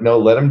was like, "No,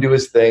 let him do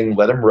his thing.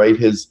 Let him write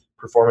his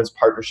performance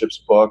partnerships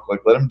book.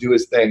 Like, let him do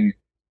his thing."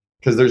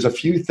 Because there's a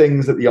few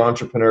things that the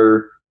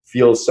entrepreneur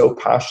feels so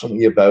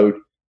passionately about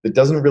that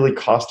doesn't really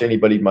cost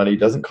anybody money,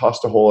 doesn't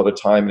cost a whole lot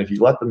of time. And if you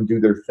let them do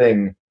their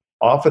thing,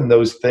 often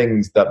those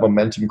things, that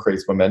momentum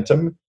creates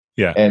momentum.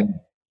 Yeah. And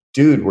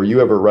dude, were you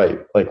ever right?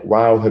 Like,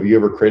 wow, have you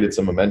ever created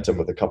some momentum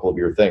with a couple of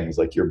your things?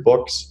 Like your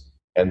books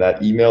and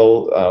that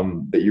email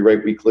that you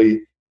write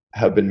weekly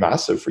have been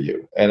massive for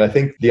you. And I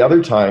think the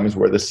other times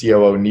where the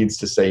COO needs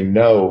to say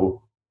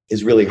no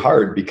is really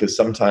hard, because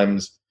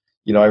sometimes,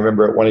 I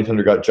remember at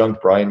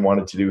 1-800-GOT-JUNK, Brian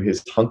wanted to do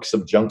his Hunks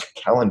of Junk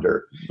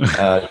calendar,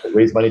 to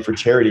raise money for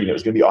charity, and it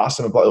was going to be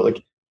awesome.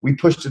 Like, we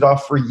pushed it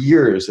off for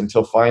years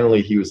until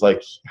finally he was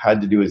like,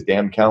 had to do his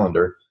damn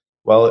calendar.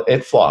 Well,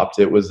 it flopped.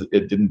 It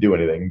didn't do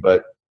anything.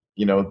 But,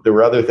 there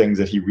were other things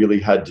that he really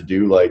had to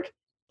do, like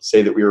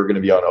say that we were going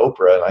to be on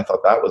Oprah. And I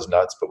thought that was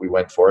nuts, but we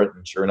went for it.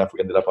 And sure enough, we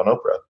ended up on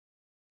Oprah.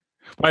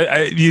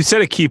 You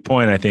said a key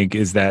point, I think,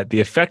 is that the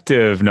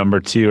effective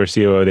number 2 or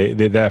COO,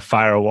 they that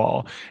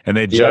firewall, and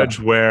they judge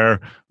where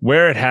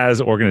it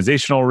has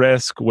organizational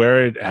risk,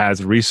 where it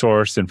has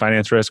resource and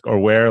finance risk, or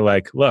where,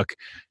 like, look,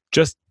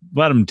 just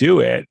let them do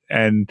it.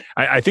 And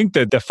I think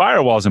that the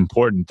firewall is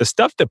important. The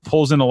stuff that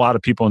pulls in a lot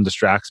of people and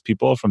distracts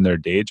people from their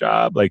day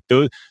job, like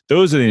those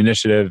are the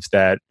initiatives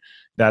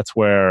that's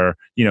where,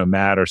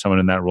 Matt or someone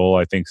in that role,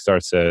 I think,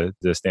 starts to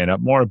stand up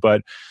more.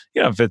 But,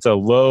 if it's a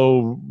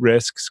low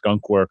risk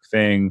skunk work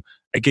thing,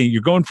 again,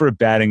 you're going for a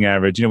batting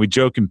average. We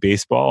joke in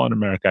baseball in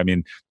America. I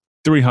mean,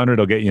 300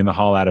 will get you in the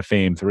Hall of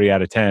Fame, 3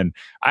 out of 10.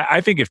 I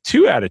think if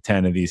 2 out of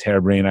 10 of these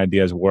harebrained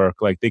ideas work,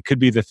 like, they could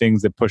be the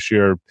things that push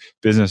your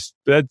business.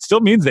 That still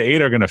means the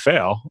 8 are going to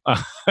fail.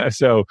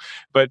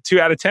 But 2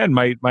 out of 10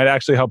 might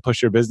actually help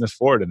push your business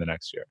forward in the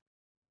next year.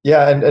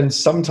 Yeah, and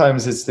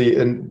sometimes it's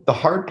the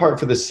hard part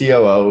for the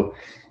COO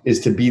is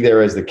to be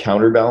there as the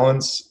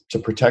counterbalance, to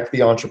protect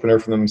the entrepreneur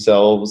from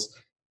themselves,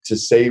 to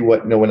say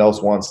what no one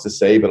else wants to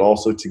say, but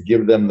also to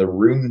give them the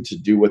room to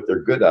do what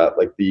they're good at.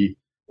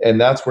 And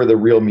that's where the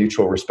real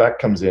mutual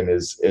respect comes in.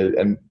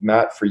 And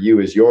Matt, for you,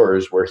 is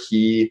yours, where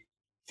he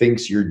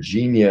thinks you're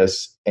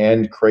genius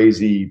and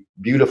crazy,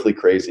 beautifully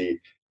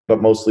crazy,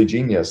 but mostly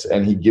genius,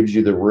 and he gives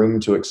you the room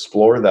to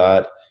explore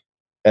that.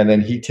 And then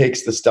he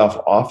takes the stuff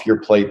off your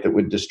plate that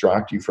would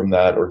distract you from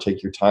that or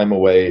take your time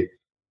away.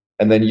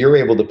 And then you're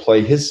able to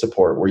play his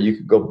support, where you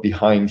could go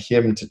behind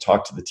him to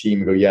talk to the team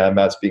and go, yeah,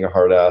 Matt's being a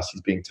hard ass.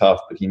 He's being tough,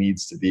 but he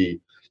needs to be,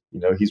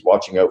 he's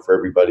watching out for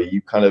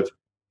everybody.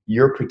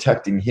 You're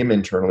protecting him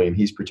internally and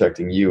he's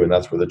protecting you. And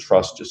that's where the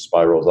trust just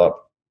spirals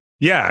up.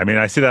 Yeah, I mean,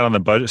 I see that on the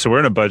budget. So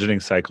we're in a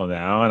budgeting cycle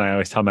now, and I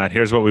always tell Matt,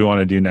 here's what we want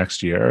to do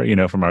next year,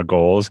 from our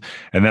goals.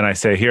 And then I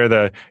say, here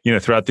are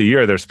throughout the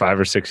year, there's 5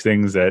 or 6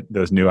 things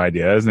those new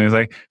ideas. And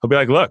he'll be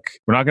like, look,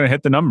 we're not going to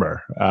hit the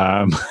number.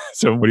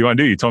 So what do you want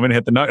to do? You told me to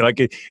hit the number.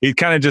 Like, he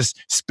kind of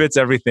just spits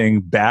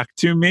everything back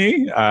to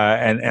me.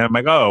 And I'm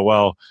like, oh,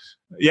 well,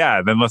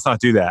 yeah, then let's not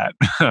do that.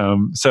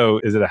 So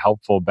is it a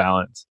helpful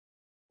balance?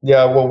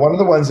 Yeah, well, one of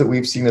the ones that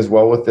we've seen as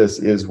well with this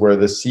is where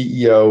the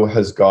CEO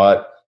has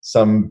got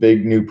some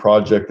big new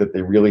project that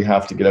they really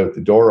have to get out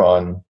the door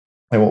on.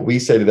 And what we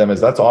say to them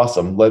is, that's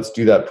awesome. Let's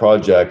do that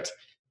project.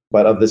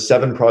 But of the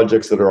 7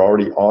 projects that are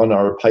already on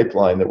our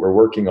pipeline that we're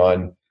working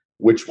on,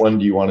 which one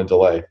do you want to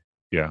delay?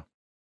 Yeah.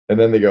 And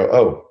then they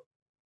go,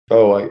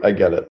 I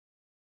get it.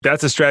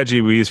 That's a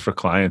strategy we use for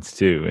clients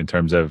too, in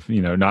terms of,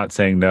 not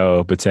saying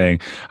no, but saying,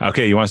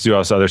 okay, you want us to do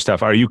all this other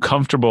stuff. Are you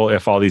comfortable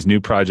if all these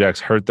new projects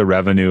hurt the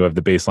revenue of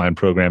the baseline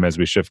program as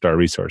we shift our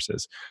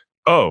resources?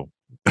 Oh,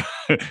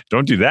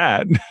 don't do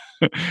that.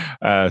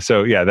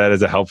 So yeah, that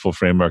is a helpful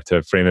framework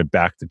to frame it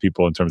back to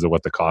people in terms of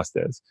what the cost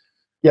is.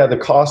 Yeah, the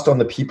cost on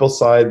the people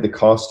side, the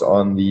cost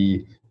on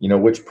the,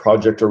 which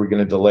project are we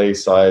going to delay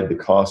side, the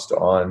cost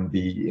on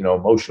the,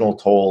 emotional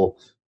toll.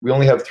 We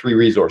only have 3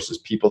 resources: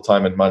 people,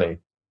 time, and money.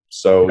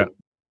 So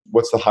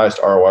what's the highest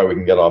ROI we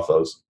can get off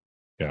those?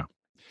 Yeah.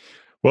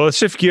 Well, let's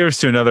shift gears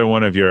to another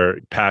one of your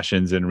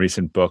passions in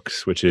recent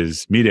books, which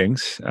is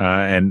meetings.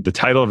 And the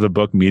title of the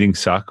book, Meetings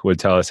Suck, would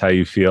tell us how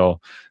you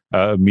feel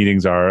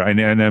meetings are.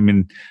 And I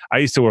mean, I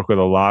used to work with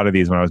a lot of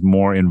these when I was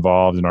more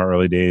involved in our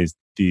early days,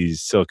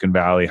 these Silicon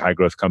Valley high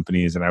growth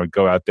companies. And I would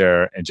go out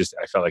there and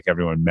I felt like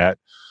everyone met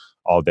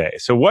all day.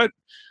 So what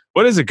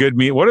is a good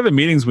meet? What are the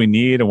meetings we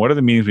need, and what are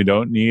the meetings we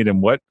don't need?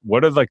 And what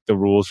are like the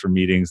rules for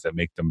meetings that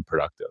make them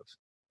productive?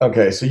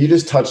 Okay, so you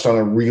just touched on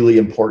a really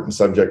important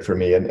subject for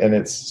me.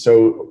 And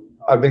so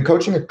I've been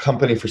coaching a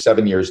company for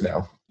 7 years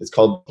now. It's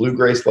called Blue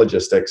Grace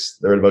Logistics.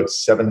 They're at about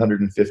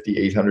 750,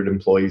 800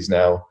 employees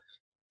now.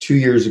 2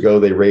 years ago,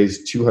 they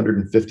raised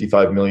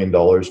 $255 million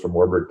from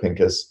Warburg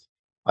Pincus.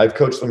 I've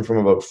coached them from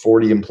about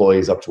 40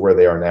 employees up to where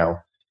they are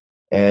now.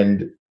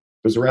 And it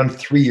was around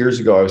 3 years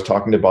ago, I was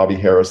talking to Bobby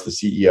Harris, the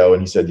CEO,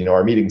 and he said,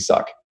 our meetings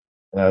suck.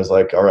 And I was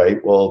like, all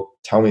right, well,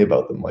 tell me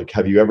about them. Like,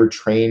 have you ever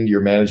trained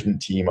your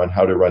management team on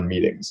how to run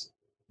meetings?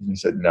 And he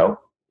said, no.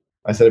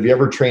 I said, have you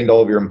ever trained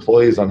all of your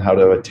employees on how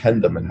to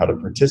attend them and how to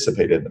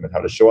participate in them and how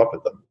to show up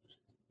at them?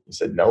 He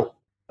said, no.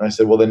 And I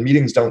said, well, then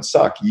meetings don't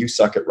suck. You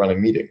suck at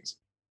running meetings.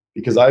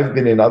 Because I've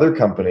been in other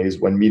companies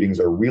when meetings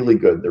are really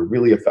good, they're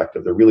really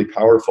effective, they're really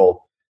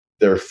powerful,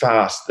 they're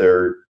fast,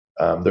 they're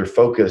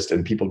focused,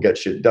 and people get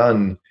shit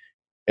done.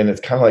 And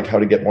it's kind of like how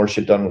to get more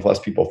shit done with less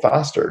people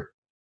faster.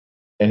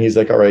 And he's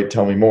like, all right,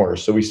 tell me more.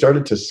 So we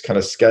started to kind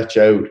of sketch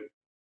out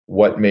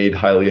what made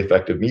highly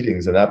effective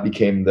meetings. And that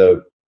became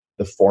the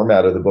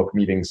format of the book.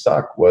 Meetings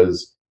Suck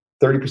was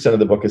 30% of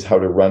the book is how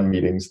to run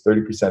meetings,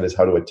 30% is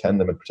how to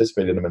attend them and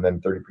participate in them, and then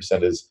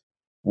 30% is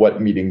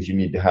what meetings you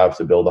need to have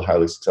to build a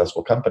highly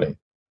successful company.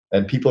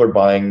 And people are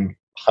buying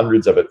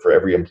hundreds of it for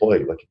every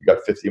employee. Like if you've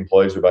got 50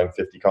 employees, they're buying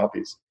 50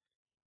 copies.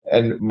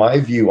 And my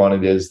view on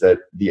it is that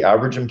the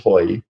average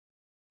employee,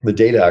 the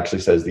data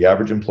actually says the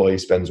average employee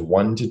spends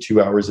 1 to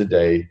 2 hours a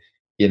day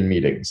in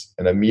meetings.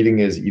 And a meeting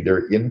is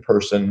either in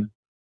person,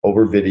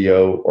 over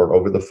video, or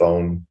over the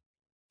phone,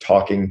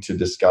 talking to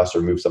discuss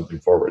or move something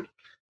forward.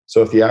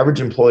 So if the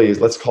average employee is,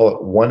 let's call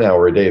it 1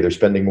 hour a day, they're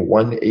spending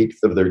 1/8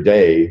 of their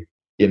day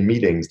in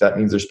meetings. That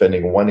means they're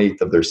spending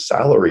 1/8 of their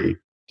salary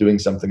doing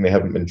something they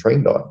haven't been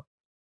trained on.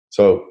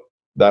 So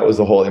that was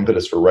the whole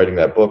impetus for writing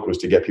that book, was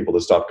to get people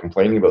to stop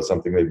complaining about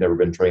something they've never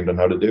been trained on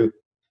how to do.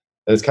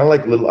 And it's kind of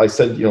like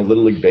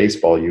Little League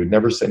Baseball. You would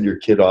never send your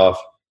kid off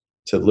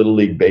to Little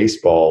League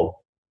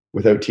Baseball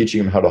without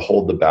teaching them how to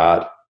hold the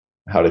bat,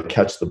 how to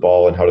catch the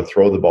ball, and how to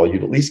throw the ball.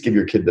 You'd at least give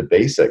your kid the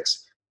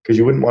basics, because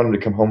you wouldn't want him to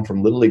come home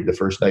from Little League the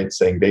first night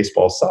saying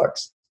baseball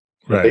sucks.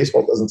 Right.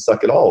 Baseball doesn't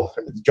suck at all.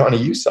 Johnny,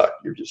 you suck.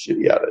 You're just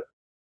shitty at it.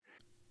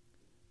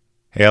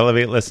 Hey,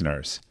 Elevate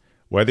listeners.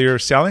 Whether you're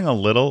selling a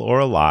little or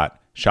a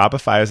lot,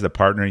 Shopify is the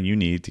partner you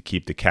need to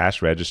keep the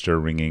cash register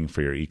ringing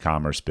for your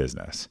e-commerce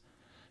business.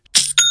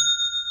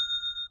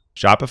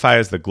 Shopify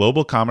is the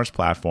global commerce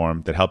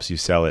platform that helps you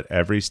sell at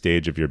every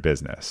stage of your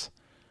business.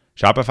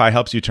 Shopify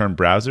helps you turn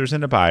browsers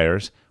into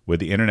buyers with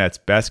the internet's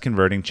best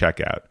converting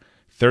checkout,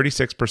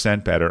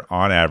 36% better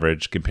on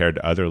average compared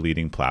to other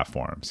leading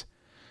platforms.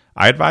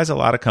 I advise a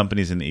lot of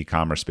companies in the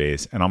e-commerce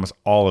space, and almost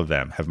all of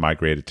them have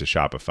migrated to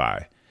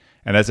Shopify.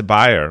 And as a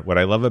buyer, what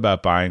I love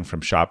about buying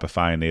from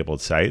Shopify-enabled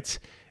sites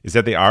is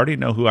that they already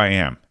know who I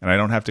am, and I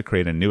don't have to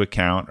create a new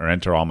account or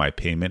enter all my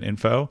payment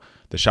info.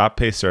 The Shop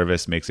Pay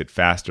service makes it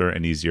faster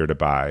and easier to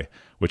buy,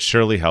 which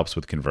surely helps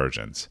with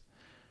conversions.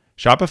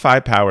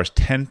 Shopify powers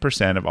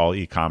 10% of all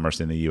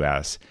e-commerce in the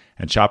US,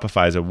 and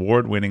Shopify's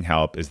award-winning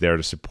help is there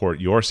to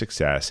support your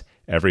success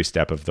every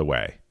step of the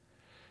way.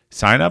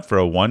 Sign up for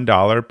a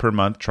 $1 per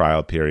month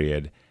trial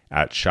period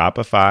at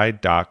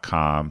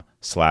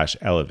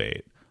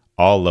shopify.com/elevate,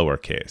 all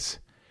lowercase.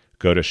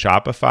 Go to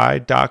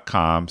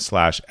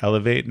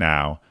shopify.com/elevate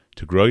now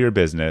to grow your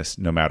business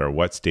no matter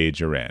what stage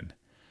you're in.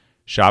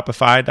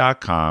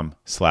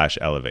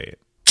 Shopify.com/elevate.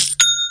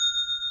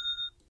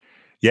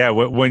 Yeah,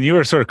 when you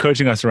were sort of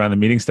coaching us around the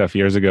meeting stuff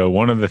years ago,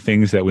 one of the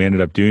things that we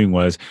ended up doing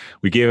was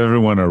we gave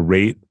everyone a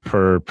rate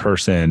per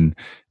person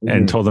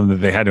and told them that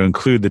they had to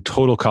include the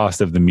total cost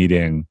of the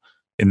meeting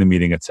in the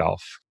meeting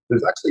itself.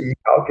 There's actually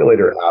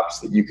calculator apps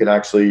that you can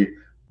actually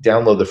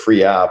download the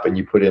free app, and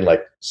you put in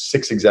like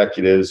 6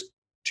 executives,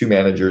 2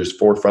 managers,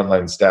 4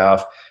 frontline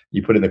staff.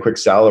 You put in the quick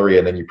salary,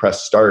 and then you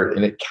press start,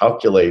 and it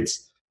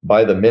calculates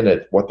by the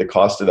minute what the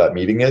cost of that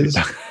meeting is.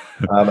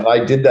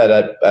 I did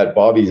that at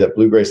Bobby's at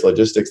Blue Grace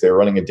Logistics. They were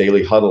running a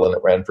daily huddle, and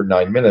it ran for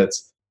 9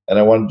 minutes. And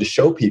I wanted to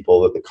show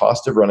people that the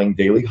cost of running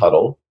daily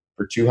huddle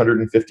for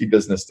 250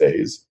 business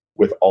days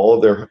with all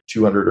of their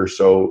 200 or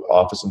so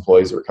office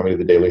employees that were coming to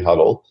the daily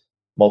huddle,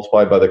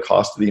 multiplied by the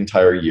cost of the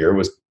entire year,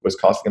 was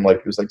costing them like,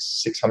 it was like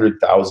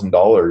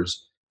 $600,000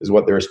 is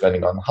what they were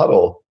spending on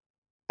huddle.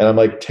 And I'm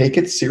like, take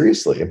it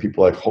seriously. And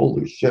people are like,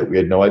 holy shit, we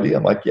had no idea.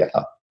 I'm like, yeah,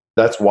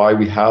 that's why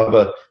we have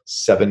a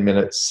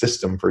 7-minute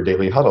system for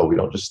daily huddle. We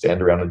don't just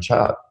stand around and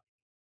chat.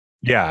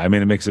 Yeah, I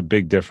mean, it makes a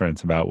big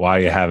difference about why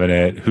you're having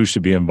it, who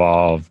should be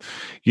involved.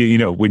 You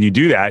know, when you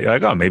do that, you're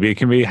like, oh, maybe it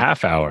can be a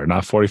half hour,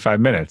 not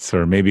 45 minutes.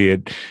 Or maybe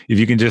if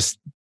you can just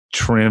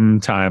trim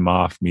time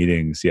off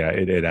meetings, yeah,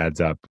 it adds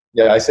up.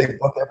 Yeah, I say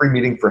book every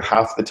meeting for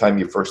half the time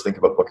you first think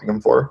about booking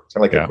them for. It's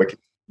kind of like a quick,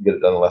 get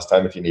it done in less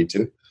time if you need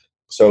to.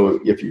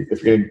 So if you're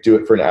going to do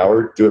it for an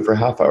hour, do it for a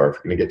half hour. If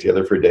you're going to get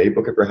together for a day,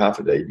 book it for half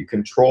a day. You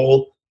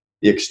control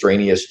the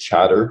extraneous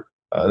chatter.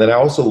 And then I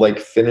also like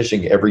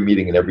finishing every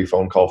meeting and every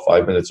phone call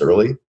 5 minutes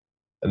early.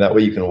 And that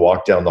way you can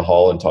walk down the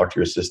hall and talk to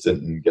your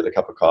assistant and get a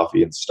cup of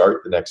coffee and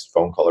start the next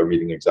phone call or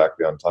meeting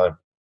exactly on time.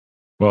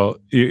 Well,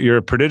 you're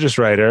a prodigious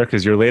writer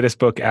because your latest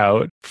book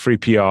out, Free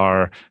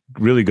PR,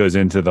 really goes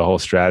into the whole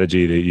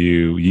strategy that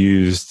you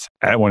used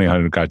at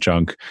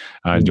 1-800-GOT-JUNK.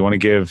 Do you want to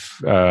give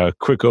a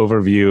quick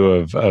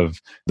overview of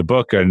the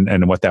book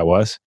and what that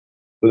was?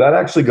 So that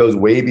actually goes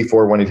way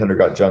before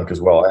 1-800-GOT-JUNK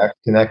as well. I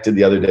connected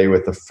the other day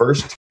with the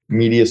first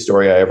media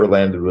story I ever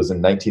landed was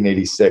in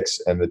 1986,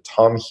 and the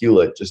Tom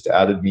Hewlett just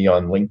added me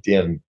on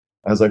LinkedIn.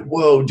 I was like,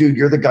 whoa, dude,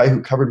 you're the guy who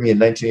covered me in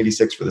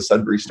 1986 for the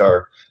Sudbury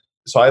Star.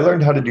 So I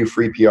learned how to do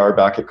free PR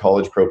back at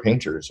College Pro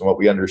Painters. And what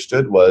we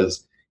understood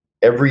was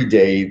every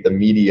day the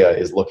media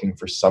is looking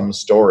for some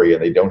story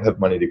and they don't have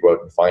money to go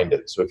out and find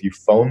it. So if you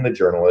phone the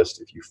journalist,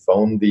 if you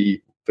phone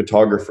the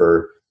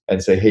photographer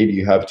and say, hey, do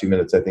you have 2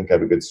 minutes? I think I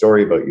have a good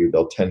story about you.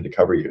 They'll tend to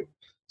cover you.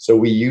 So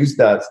we used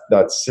that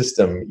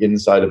system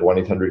inside of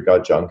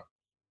 1-800-GOT-JUNK.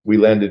 We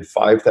landed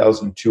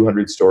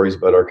 5,200 stories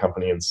about our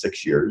company in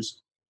 6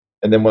 years.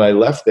 And then when I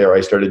left there,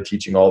 I started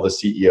teaching all the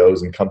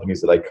CEOs and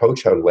companies that I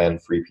coach how to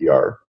land free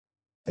PR.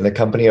 And a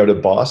company out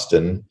of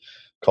Boston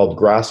called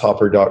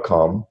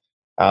grasshopper.com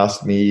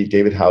asked me,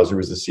 David Hauser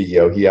was the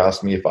CEO, he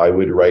asked me if I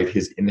would write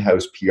his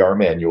in-house PR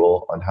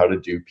manual on how to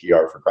do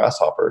PR for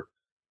Grasshopper.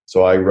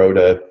 So I wrote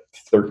a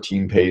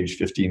 13-page,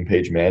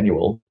 15-page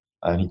manual,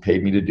 and he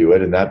paid me to do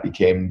it. And that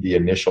became the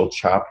initial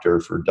chapter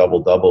for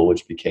Double Double,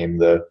 which became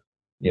the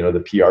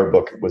PR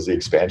book was the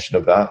expansion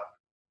of that.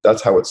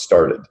 That's how it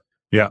started.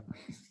 Yeah.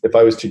 If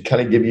I was to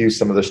kind of give you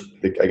some of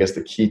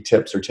the key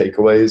tips or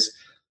takeaways,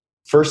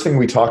 first thing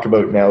we talk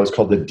about now is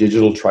called the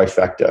digital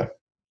trifecta.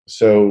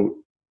 So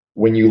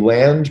when you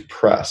land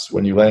press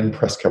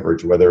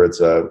coverage, whether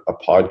it's a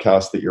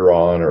podcast that you're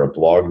on or a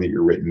blog that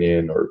you're written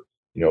in, or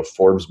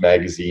Forbes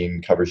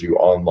magazine covers you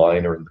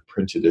online or in the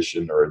print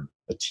edition, or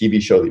a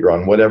TV show that you're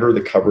on, whatever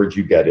the coverage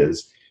you get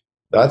is,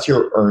 that's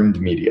your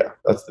earned media.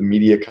 That's the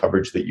media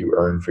coverage that you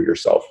earn for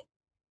yourself.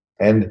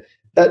 And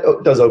that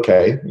does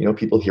okay.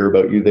 People hear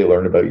about you, they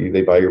learn about you,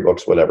 they buy your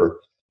books, whatever.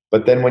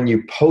 But then when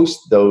you post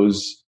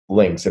those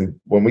links, and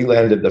when we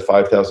landed the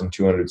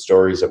 5,200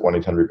 stories at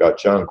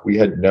 1-800-GOT-JUNK, we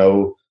had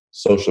no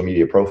social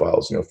media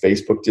profiles.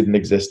 Facebook didn't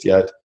exist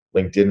yet.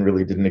 LinkedIn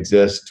really didn't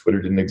exist.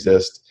 Twitter didn't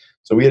exist.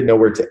 So we had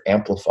nowhere to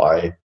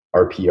amplify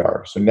our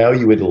PR. So now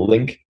you would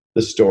link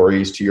the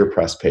stories to your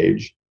press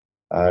page.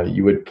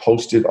 You would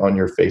post it on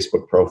your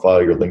Facebook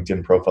profile, your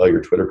LinkedIn profile,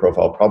 your Twitter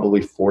profile,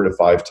 probably 4 to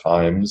 5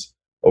 times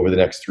over the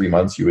next 3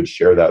 months. You would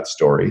share that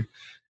story.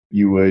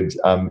 You would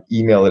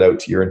email it out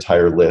to your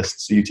entire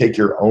list. So you take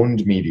your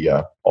owned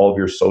media, all of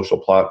your social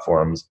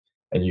platforms,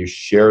 and you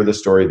share the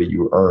story that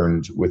you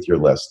earned with your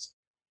list.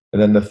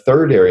 And then the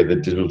third area, the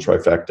digital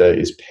trifecta,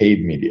 is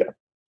paid media.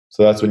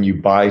 So that's when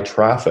you buy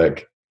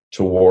traffic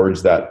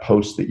towards that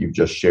post that you've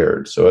just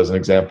shared. So as an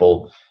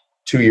example,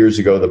 2 years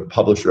ago, the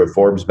publisher of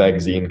Forbes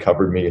magazine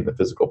covered me in the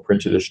physical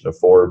print edition of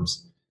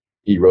Forbes.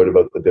 He wrote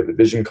about the vivid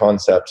vision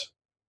concept.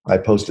 I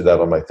posted that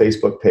on my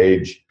Facebook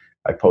page.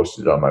 I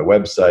posted it on my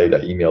website.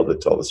 I emailed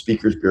it to all the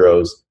speakers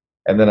bureaus.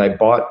 And then I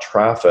bought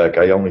traffic.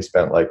 I only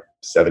spent like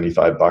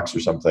 $75 or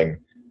something.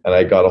 And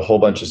I got a whole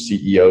bunch of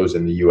CEOs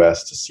in the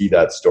US to see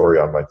that story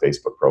on my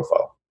Facebook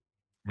profile.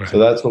 Right. So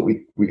that's what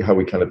how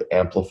we kind of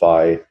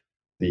amplify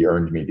the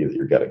earned media that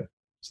you're getting.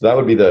 So that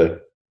would be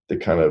the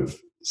kind of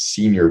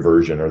senior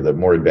version or the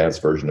more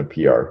advanced version of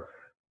PR.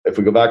 If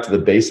we go back to the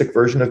basic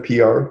version of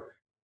PR,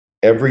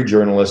 every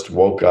journalist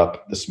woke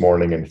up this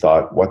morning and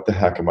thought, what the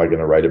heck am I going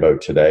to write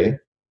about today?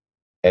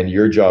 And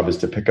your job is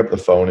to pick up the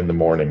phone in the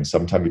morning,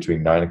 sometime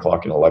between 9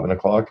 o'clock and 11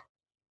 o'clock,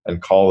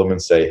 and call them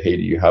and say, hey,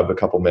 do you have a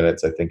couple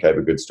minutes? I think I have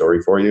a good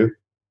story for you.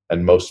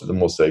 And most of them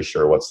will say,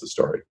 sure, what's the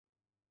story?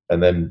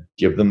 And then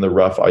give them the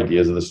rough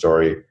ideas of the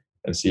story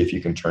and see if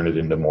you can turn it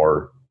into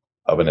more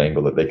of an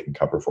angle that they can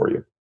cover for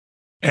you.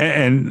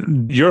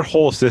 And your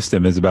whole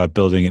system is about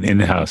building an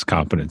in-house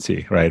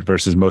competency, right?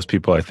 Versus most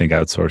people, I think,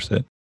 outsource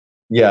it.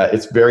 Yeah,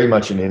 it's very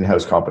much an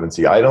in-house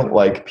competency. I don't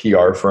like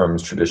PR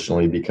firms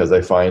traditionally because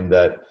I find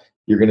that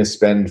you're going to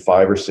spend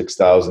 $5,000 or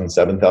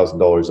 $6,000,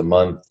 $7,000 a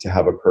month to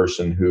have a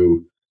person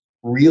who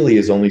really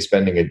is only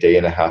spending a day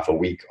and a half a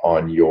week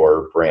on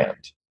your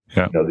brand.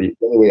 Yeah. The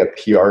only way a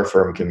PR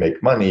firm can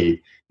make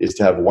money is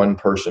to have one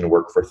person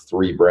work for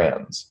 3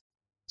 brands.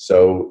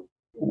 So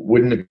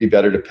wouldn't it be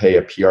better to pay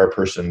a PR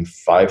person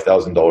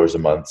 $5,000 a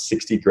month?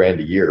 60 grand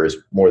a year is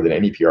more than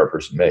any PR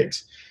person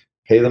makes.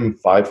 Pay them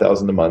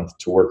 $5,000 a month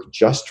to work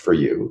just for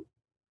you.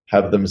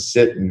 Have them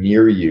sit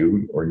near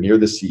you or near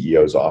the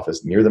CEO's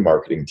office, near the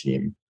marketing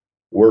team,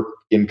 work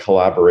in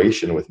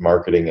collaboration with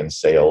marketing and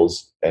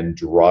sales, and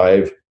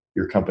drive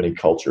your company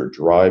culture,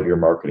 drive your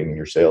marketing and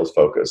your sales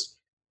focus,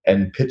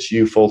 and pitch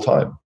you full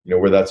time,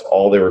 where that's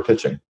all they were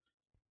pitching.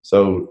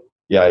 So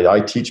yeah, I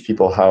teach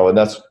people how, and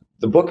that's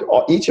the book.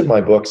 Each of my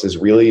books is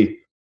really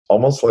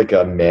almost like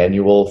a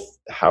manual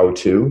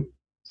how-to.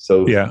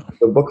 So Yeah.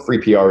 the book Free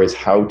PR is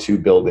how to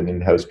build an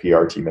in-house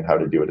PR team and how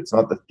to do it. It's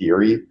not the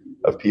theory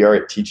of PR.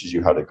 It teaches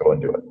you how to go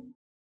and do it.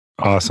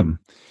 Awesome.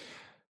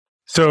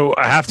 So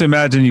I have to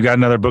imagine you got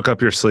another book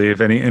up your sleeve.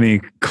 Any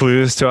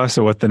clues to us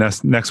of what the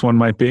next one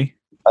might be?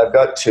 I've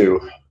got 2.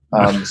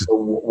 So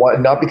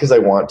one, not because I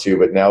want to,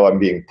 but now I'm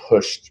being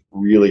pushed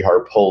really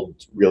hard,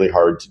 pulled really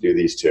hard to do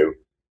these 2.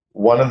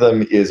 One of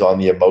them is on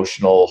the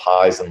emotional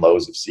highs and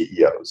lows of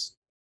CEOs.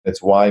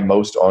 It's why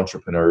most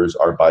entrepreneurs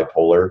are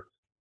bipolar.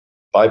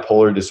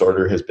 Bipolar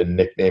disorder has been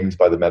nicknamed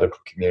by the medical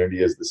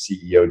community as the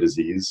CEO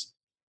disease.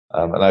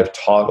 And I've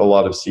taught a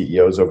lot of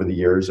CEOs over the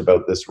years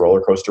about this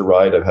roller coaster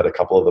ride. I've had a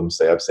couple of them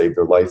say I've saved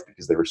their life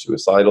because they were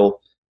suicidal.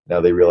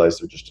 Now they realize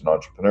they're just an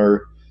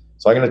entrepreneur.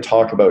 So I'm going to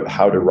talk about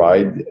how to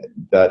ride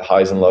that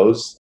highs and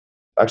lows.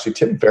 Actually,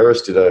 Tim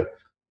Ferriss did a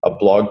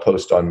blog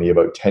post on me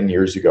about 10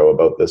 years ago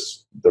about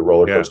the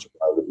roller coaster,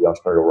 the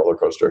entrepreneurial roller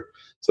coaster.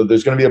 So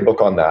there's going to be a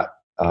book on that.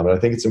 And I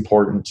think it's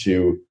important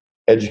to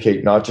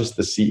educate not just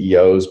the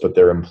CEOs, but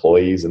their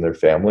employees and their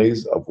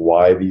families of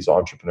why these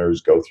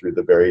entrepreneurs go through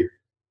the very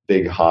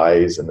big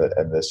highs and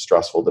the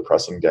stressful,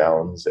 depressing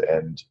downs.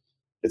 And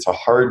it's a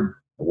hard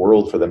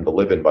world for them to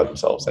live in by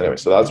themselves. Anyway,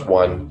 so that's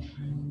one.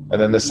 And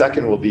then the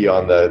second will be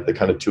on the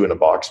kind of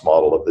 2-in-a-box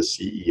model of the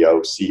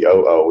CEO,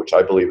 COO, which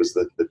I believe is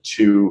the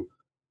 2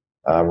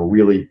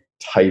 really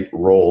tight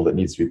role that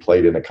needs to be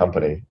played in a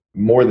company.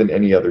 More than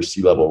any other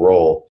C-level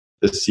role,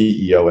 the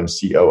CEO and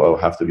COO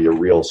have to be a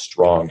real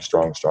strong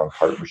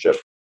partnership.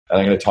 And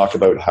I'm going to talk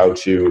about how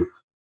to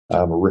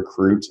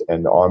recruit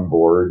and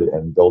onboard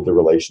and build the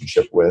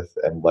relationship with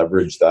and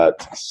leverage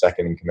that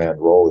second in command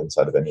role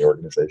inside of any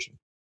organization.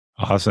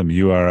 Awesome.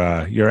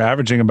 You're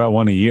averaging about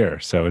 1 a year.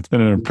 So it's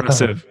been an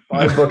impressive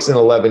 5 books in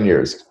 11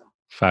 years.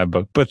 5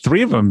 books, but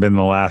 3 of them been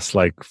the last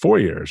 4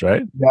 years,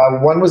 right?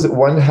 Yeah,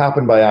 one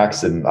happened by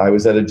accident. I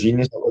was at a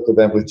Genius Network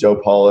event with Joe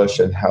Polish,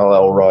 and Hal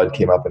Elrod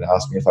came up and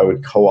asked me if I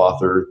would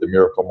co-author The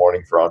Miracle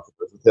Morning for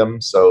Entrepreneurs with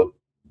him. So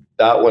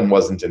that one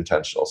wasn't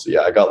intentional. So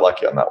yeah, I got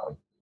lucky on that one.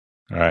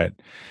 All right.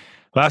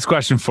 Last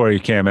question for you,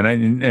 Cam,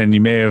 and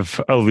you may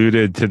have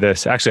alluded to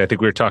this. Actually, I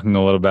think we were talking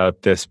a little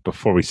about this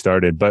before we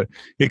started, but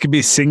it could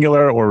be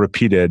singular or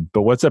repeated.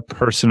 But what's a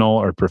personal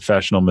or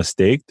professional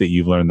mistake that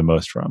you've learned the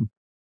most from?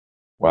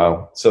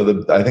 Wow.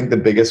 So I think the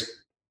biggest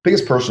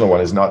personal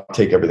one is not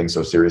take everything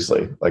so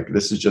seriously.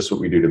 This is just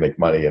what we do to make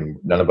money, and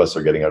none of us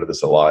are getting out of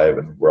this alive,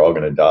 and we're all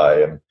going to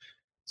die. And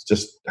it's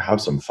just have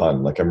some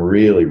fun. I'm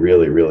really,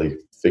 really, really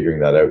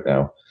figuring that out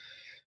now.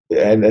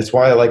 And that's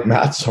why I like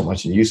Matt so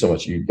much and you so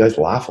much. You guys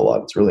laugh a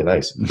lot. It's really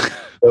nice.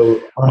 So,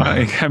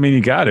 I mean,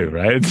 you got to,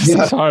 right?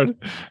 It's hard.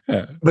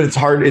 Yeah. But it's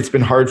hard. It's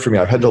been hard for me.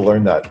 I've had to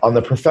learn that. On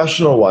the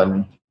professional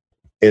one,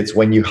 it's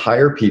when you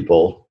hire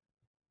people,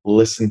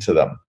 listen to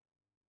them.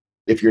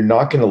 If you're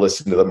not going to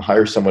listen to them,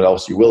 hire someone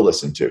else you will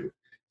listen to.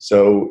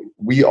 So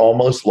we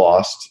almost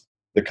lost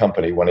the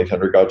company,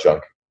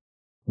 1-800-GOT-JUNK.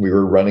 We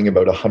were running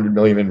about $100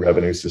 million in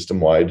revenue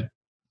system-wide.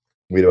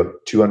 We had about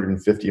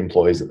 250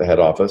 employees at the head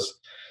office.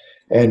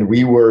 And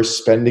we were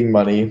spending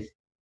money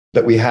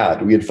that we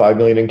had. We had $5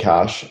 million in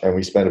cash, and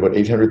we spent about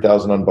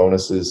 $800,000 on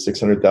bonuses,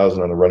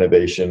 $600,000 on a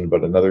renovation,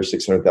 but another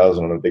 $600,000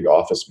 on a big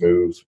office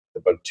move,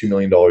 about $2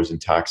 million in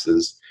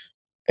taxes.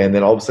 And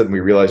then all of a sudden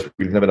we realized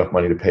we didn't have enough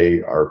money to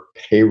pay our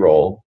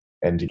payroll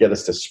and to get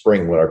us to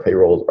spring when our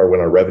payroll or when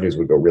our revenues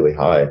would go really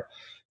high.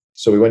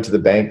 So we went to the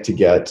bank to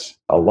get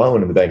a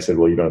loan, and the bank said,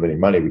 well, you don't have any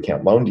money. We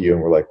can't loan to you.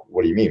 And we're like,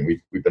 what do you mean?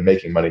 We've been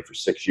making money for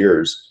 6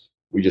 years.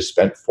 We just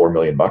spent $4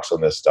 million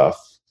on this stuff.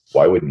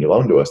 Why wouldn't you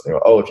loan to us? And they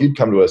go, oh, if you'd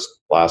come to us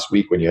last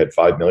week when you had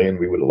 $5 million,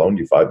 we would have loaned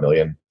you $5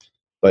 million.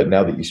 But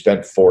now that you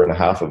spent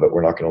 4.5 of it,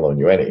 we're not going to loan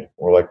you any.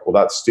 We're like, well,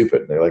 that's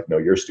stupid. And they're like, no,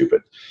 you're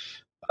stupid.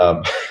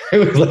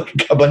 It was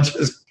like a bunch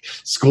of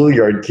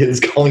schoolyard kids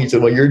calling each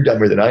other, well, you're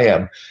dumber than I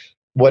am.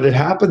 What had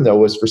happened, though,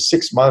 was for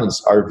 6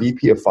 months, our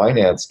VP of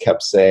finance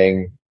kept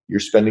saying, you're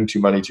spending too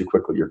money too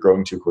quickly. You're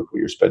growing too quickly.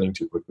 You're spending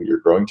too quickly. You're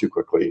growing too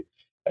quickly.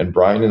 And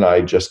Brian and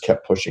I just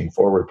kept pushing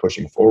forward,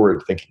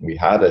 thinking we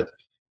had it,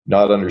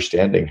 not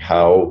understanding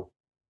how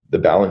the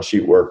balance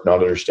sheet worked,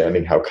 not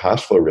understanding how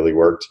cash flow really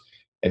worked.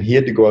 And he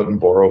had to go out and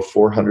borrow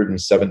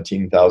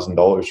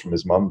 $417,000 from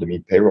his mom to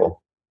meet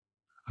payroll.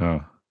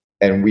 Oh.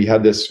 And we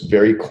had this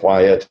very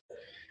quiet,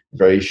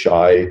 very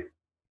shy,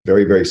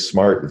 very, very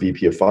smart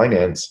VP of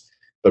finance.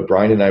 But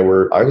Brian and I'm a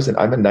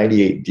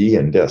 98D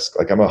in DISC.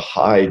 I'm a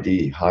high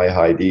D.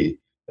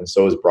 and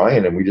so is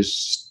Brian. And we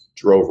just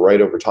drove right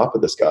over top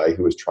of this guy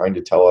who was trying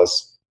to tell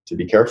us to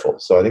be careful.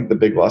 So I think the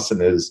big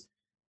lesson is,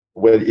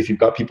 if you've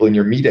got people in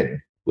your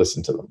meeting,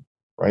 listen to them,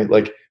 right?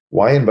 Like,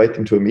 why invite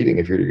them to a meeting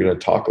if you're going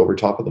to talk over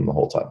top of them the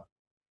whole time?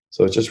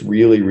 So it's just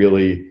really,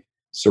 really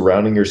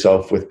surrounding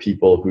yourself with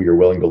people who you're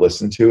willing to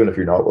listen to. And if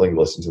you're not willing to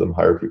listen to them,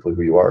 hire people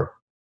who you are.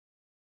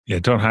 Yeah,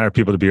 don't hire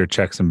people to be your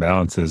checks and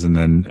balances and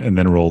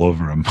then roll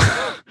over them.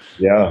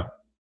 Yeah.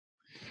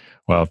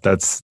 Well,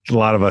 that's a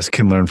lot of us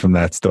can learn from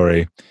that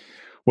story.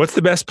 What's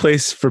the best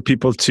place for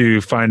people to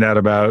find out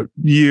about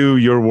you,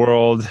 your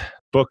world,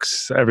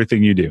 books,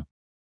 everything you do?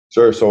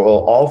 Sure. So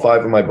all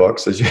 5 of my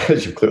books, as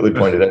you clearly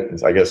pointed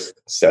out, I guess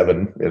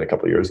 7 in a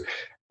couple of years,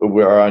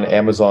 we are on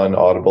Amazon,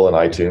 Audible, and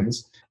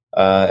iTunes.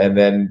 And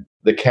then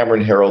the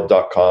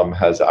CameronHerold.com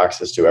has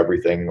access to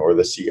everything, or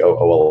the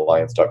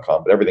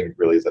COOalliance.com, but everything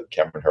really is at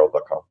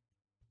CameronHerold.com.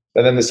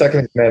 And then the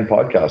Second in Command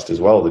podcast as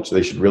well, which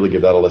they should really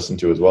give that a listen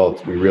to as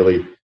well. We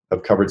really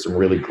have covered some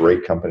really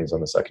great companies on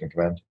the Second in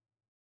Command.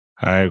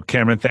 All right,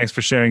 Cameron, thanks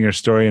for sharing your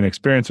story and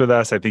experience with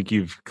us. I think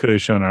you've clearly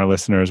shown our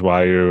listeners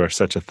why you are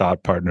such a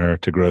thought partner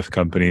to growth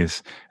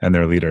companies and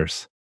their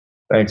leaders.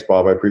 Thanks,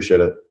 Bob. I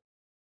appreciate it.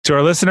 To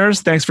our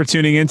listeners, thanks for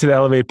tuning in to the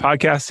Elevate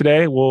podcast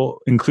today. We'll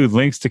include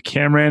links to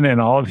Cameron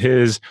and all of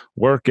his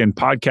work and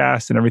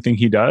podcasts and everything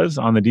he does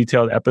on the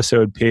detailed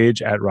episode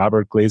page at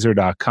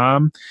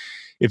robertglazer.com.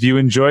 If you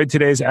enjoyed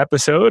today's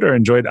episode or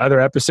enjoyed other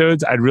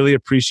episodes, I'd really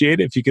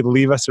appreciate it if you could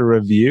leave us a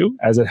review,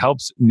 as it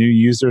helps new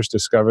users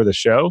discover the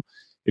show.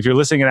 If you're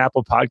listening at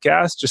Apple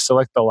Podcasts, just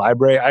select the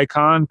library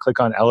icon, click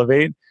on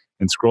Elevate,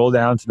 and scroll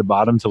down to the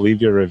bottom to leave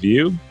your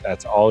review.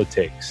 That's all it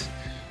takes.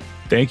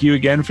 Thank you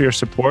again for your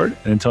support,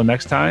 and until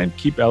next time,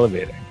 keep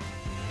elevating.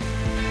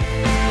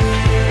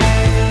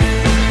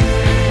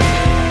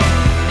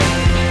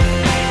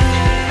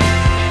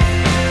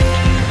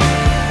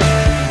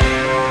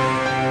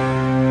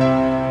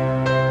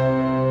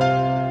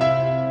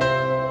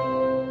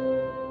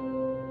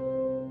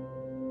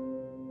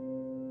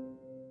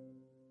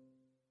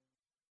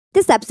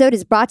 This episode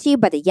is brought to you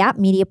by the Yap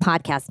Media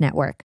Podcast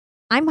Network.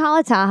 I'm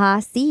Hala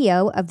Taha,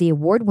 CEO of the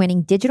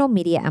award-winning digital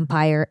media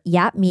empire,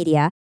 Yap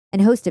Media,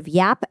 and host of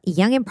Yap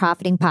Young and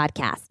Profiting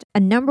Podcast, a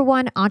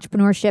 #1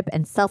 entrepreneurship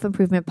and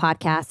self-improvement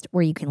podcast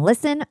where you can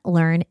listen,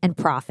 learn, and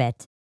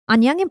profit.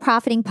 On Young and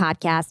Profiting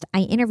Podcast,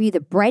 I interview the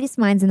brightest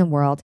minds in the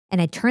world,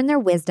 and I turn their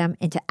wisdom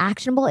into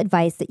actionable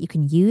advice that you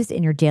can use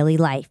in your daily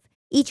life.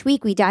 Each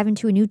week, we dive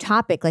into a new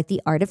topic like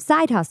the art of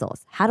side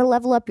hustles, how to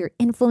level up your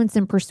influence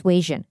and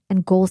persuasion,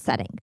 and goal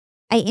setting.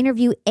 I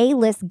interview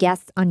A-list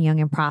guests on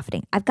Young and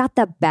Profiting. I've got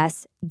the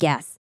best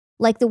guests,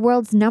 like the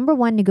world's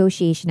 #1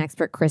 negotiation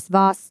expert, Chris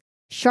Voss,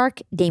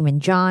 Shark Damon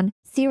John,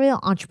 serial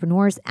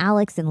entrepreneurs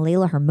Alex and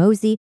Layla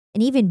Hermosi,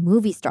 and even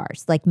movie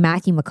stars like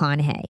Matthew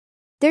McConaughey.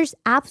 There's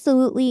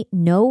absolutely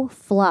no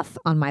fluff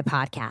on my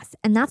podcast,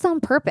 and that's on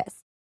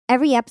purpose.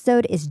 Every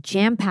episode is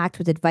jam-packed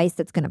with advice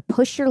that's going to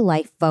push your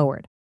life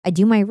forward. I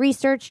do my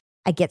research,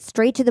 I get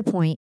straight to the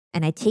point,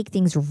 and I take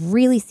things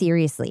really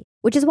seriously,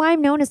 which is why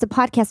I'm known as the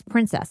podcast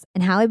princess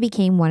and how I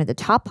became one of the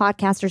top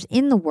podcasters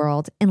in the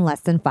world in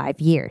less than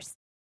 5 years.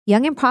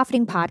 Young and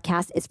Profiting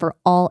Podcast is for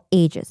all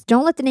ages.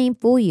 Don't let the name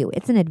fool you.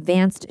 It's an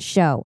advanced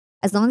show.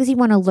 As long as you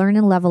want to learn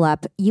and level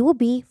up, you will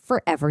be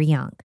forever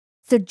young.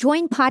 So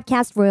join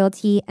podcast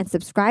royalty and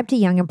subscribe to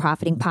Young and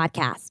Profiting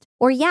Podcast,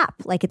 or YAP,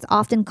 like it's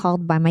often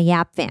called by my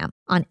YAP fam,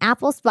 on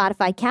Apple,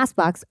 Spotify,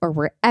 CastBox, or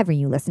wherever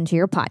you listen to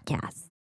your podcasts.